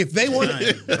much. If they want,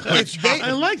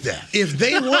 I like that. If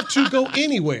they want to go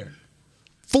anywhere,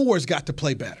 4's got to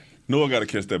play better. Noah got to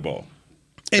catch that ball.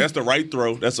 That's the right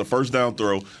throw. That's a first down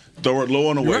throw. Throw it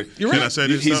low and away. You're right. Can I say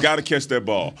this? He's got to catch that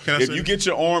ball. If you get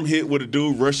your arm hit with a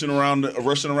dude rushing around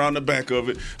the back of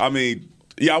it, I mean,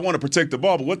 yeah, I want to protect the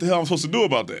ball, but what the hell am I supposed to do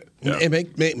about that? Yeah. And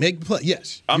make the play.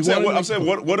 Yes. I'm saying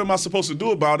what am I supposed to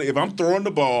do about it if I'm throwing the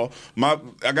ball? I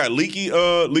got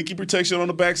leaky protection on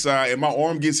the backside, and my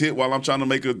arm gets hit while I'm trying to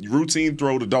make a routine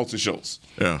throw to Dalton Schultz.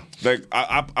 Yeah. Like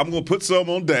I'm gonna put some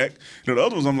on Dak, and the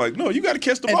other ones I'm like, no, you got to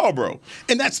catch the ball, bro.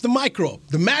 And that's the micro.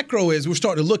 The macro is we're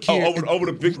starting to look here over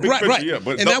the big picture. Right. Yeah,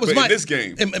 but in this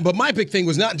game. But my big thing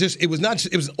was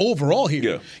it was overall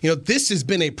here. Yeah. This has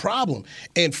been a problem,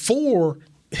 and 4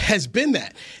 has been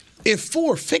that. If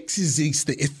 4 fixes these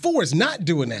things, if 4 is not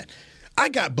doing that, I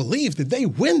got belief that they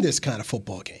win this kind of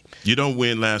football game. You don't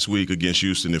win last week against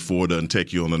Houston if 4 doesn't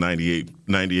take you on a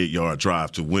 98-yard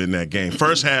drive to win that game.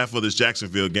 First half of this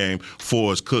Jacksonville game,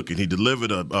 4 is cooking. He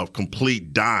delivered a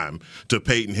complete dime to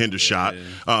Peyton Hendershot.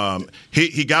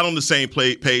 He got on the same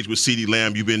page with CeeDee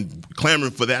Lamb. You've been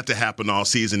clamoring for that to happen all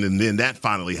season, and then that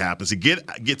finally happens. He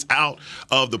gets out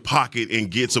of the pocket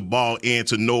and gets a ball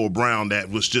into Noah Brown that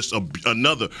was just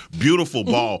another beautiful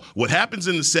ball. What happens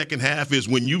in the second half is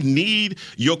when you need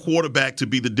your quarterback to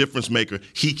be the difference maker,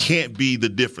 he can't be the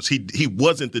difference. He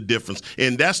wasn't the difference.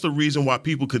 And that's the reason why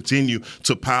people continue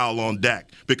to pile on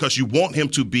Dak, because you want him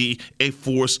to be a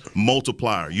force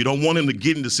multiplier. You don't want him to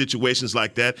get into situations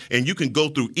like that. And you can go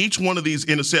through each one of these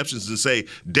interceptions and say,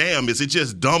 damn, is it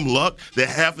just dumb luck that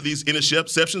half of these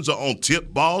interceptions are on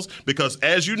tip balls? Because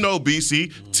as you know,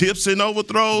 BC, tips and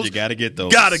overthrows, you got to get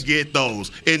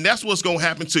those. And that's what's going to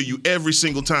happen to you every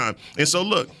single time. And so,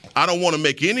 look, I don't want to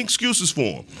make any excuses for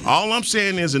him. All I'm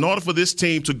saying is, in order for this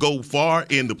team to go far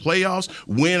in the playoffs,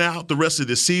 win out the rest of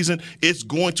the season, it's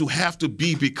going to have to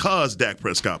be because Dak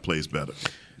Prescott plays better.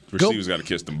 Receivers got to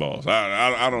catch them balls.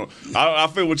 I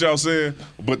feel what y'all saying,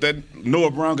 but that Noah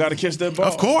Brown got to catch that ball.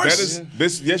 Of course,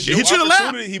 that's your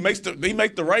opportunity. He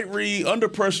make the right read under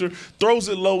pressure, throws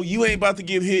it low. You ain't about to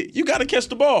get hit. You got to catch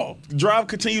the ball. Drive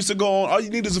continues to go on. All you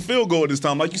need is a field goal at this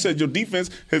time. Like you said, your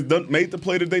defense has made the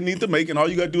play that they need to make, and all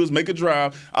you got to do is make a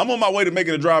drive. I'm on my way to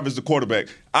making a drive as the quarterback.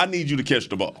 I need you to catch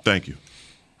the ball. Thank you.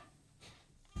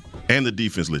 And the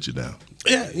defense let you down.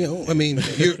 Yeah, I mean,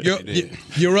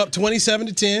 you're up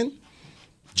 27-10.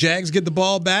 Jags get the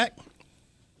ball back.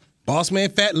 Boss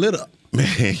man Fat lit up. Man,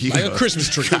 like a Christmas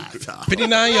tree.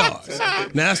 59 yards.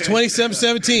 Now it's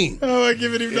 27-17. Oh, I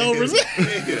give it even numbers.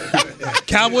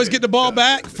 Cowboys get the ball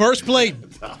back. First play,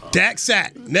 Dak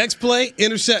sack. Next play,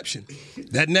 interception.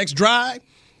 That next drive,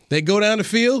 they go down the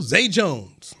field. Zay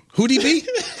Jones. Who'd he beat?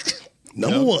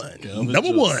 Number one.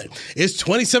 It's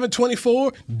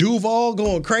 27-24. Duval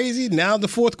going crazy. Now the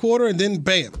fourth quarter, and then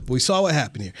bam. We saw what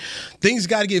happened here. Things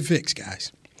got to get fixed,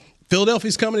 guys.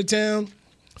 Philadelphia's coming to town.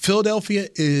 Philadelphia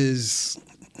is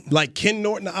like Ken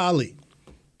Norton to Ali.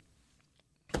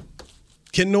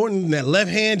 Ken Norton, that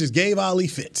left hand just gave Ali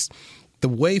fits. The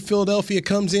way Philadelphia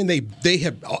comes in, they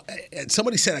have.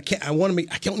 Somebody said I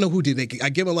don't know who did. I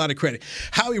give him a lot of credit.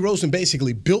 Howie Roseman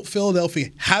basically built Philadelphia.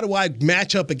 How do I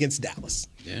match up against Dallas?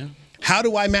 Yeah. How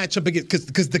do I match up against?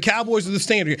 Because the Cowboys are the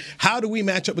standard here. How do we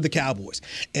match up with the Cowboys?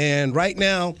 And right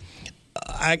now,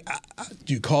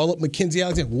 you call up Mackenzie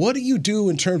Alexander. What do you do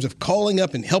in terms of calling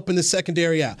up and helping the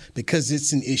secondary out? Because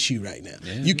it's an issue right now.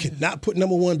 Yeah, you cannot put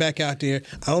number one back out there.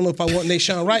 I don't know if I want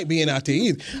Nashawn Wright being out there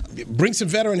either. Bring some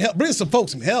veteran help. Bring some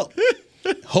folks some help.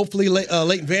 Hopefully,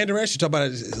 Leighton Vander Esch, you talk about a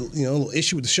little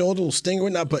issue with the shoulder, a little stinger,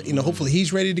 whatnot. But hopefully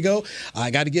he's ready to go. I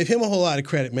got to give him a whole lot of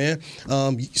credit, man.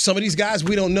 Some of these guys,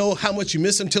 we don't know how much you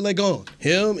miss them till they're gone.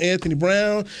 Him, Anthony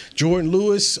Brown, Jordan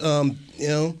Lewis.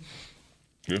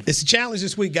 It's a challenge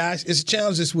this week, guys. It's a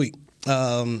challenge this week.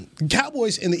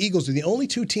 Cowboys and the Eagles are the only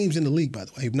two teams in the league, by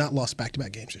the way, who've not lost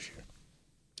back-to-back games this year.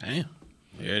 Damn.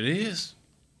 There it is.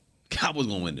 Cowboys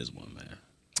going to win this one, man.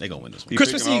 They're going to win this one.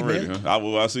 Christmas Eve, man. Huh?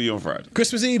 I'll see you on Friday.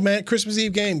 Christmas Eve, man. Christmas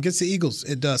Eve game against the Eagles.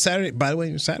 Saturday, by the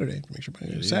way, Saturday. Make sure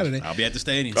Saturday. I'll be at the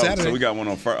stadium. Saturday. So we got one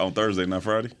on Thursday, not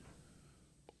Friday?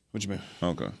 What you mean?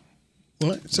 Okay.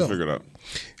 What? So figure it out.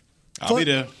 I'll be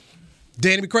there.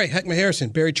 Danny McCray, Heckman Harrison,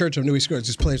 Barry Church of New East Squares.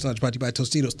 This Players Lounge brought to you by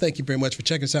Tostitos. Thank you very much for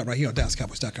checking us out right here on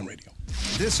DallasCowboys.com radio.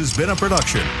 This has been a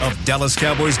production of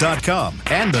DallasCowboys.com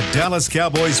and the Dallas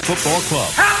Cowboys Football Club.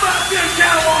 How about this,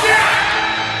 Cowboys? Yeah!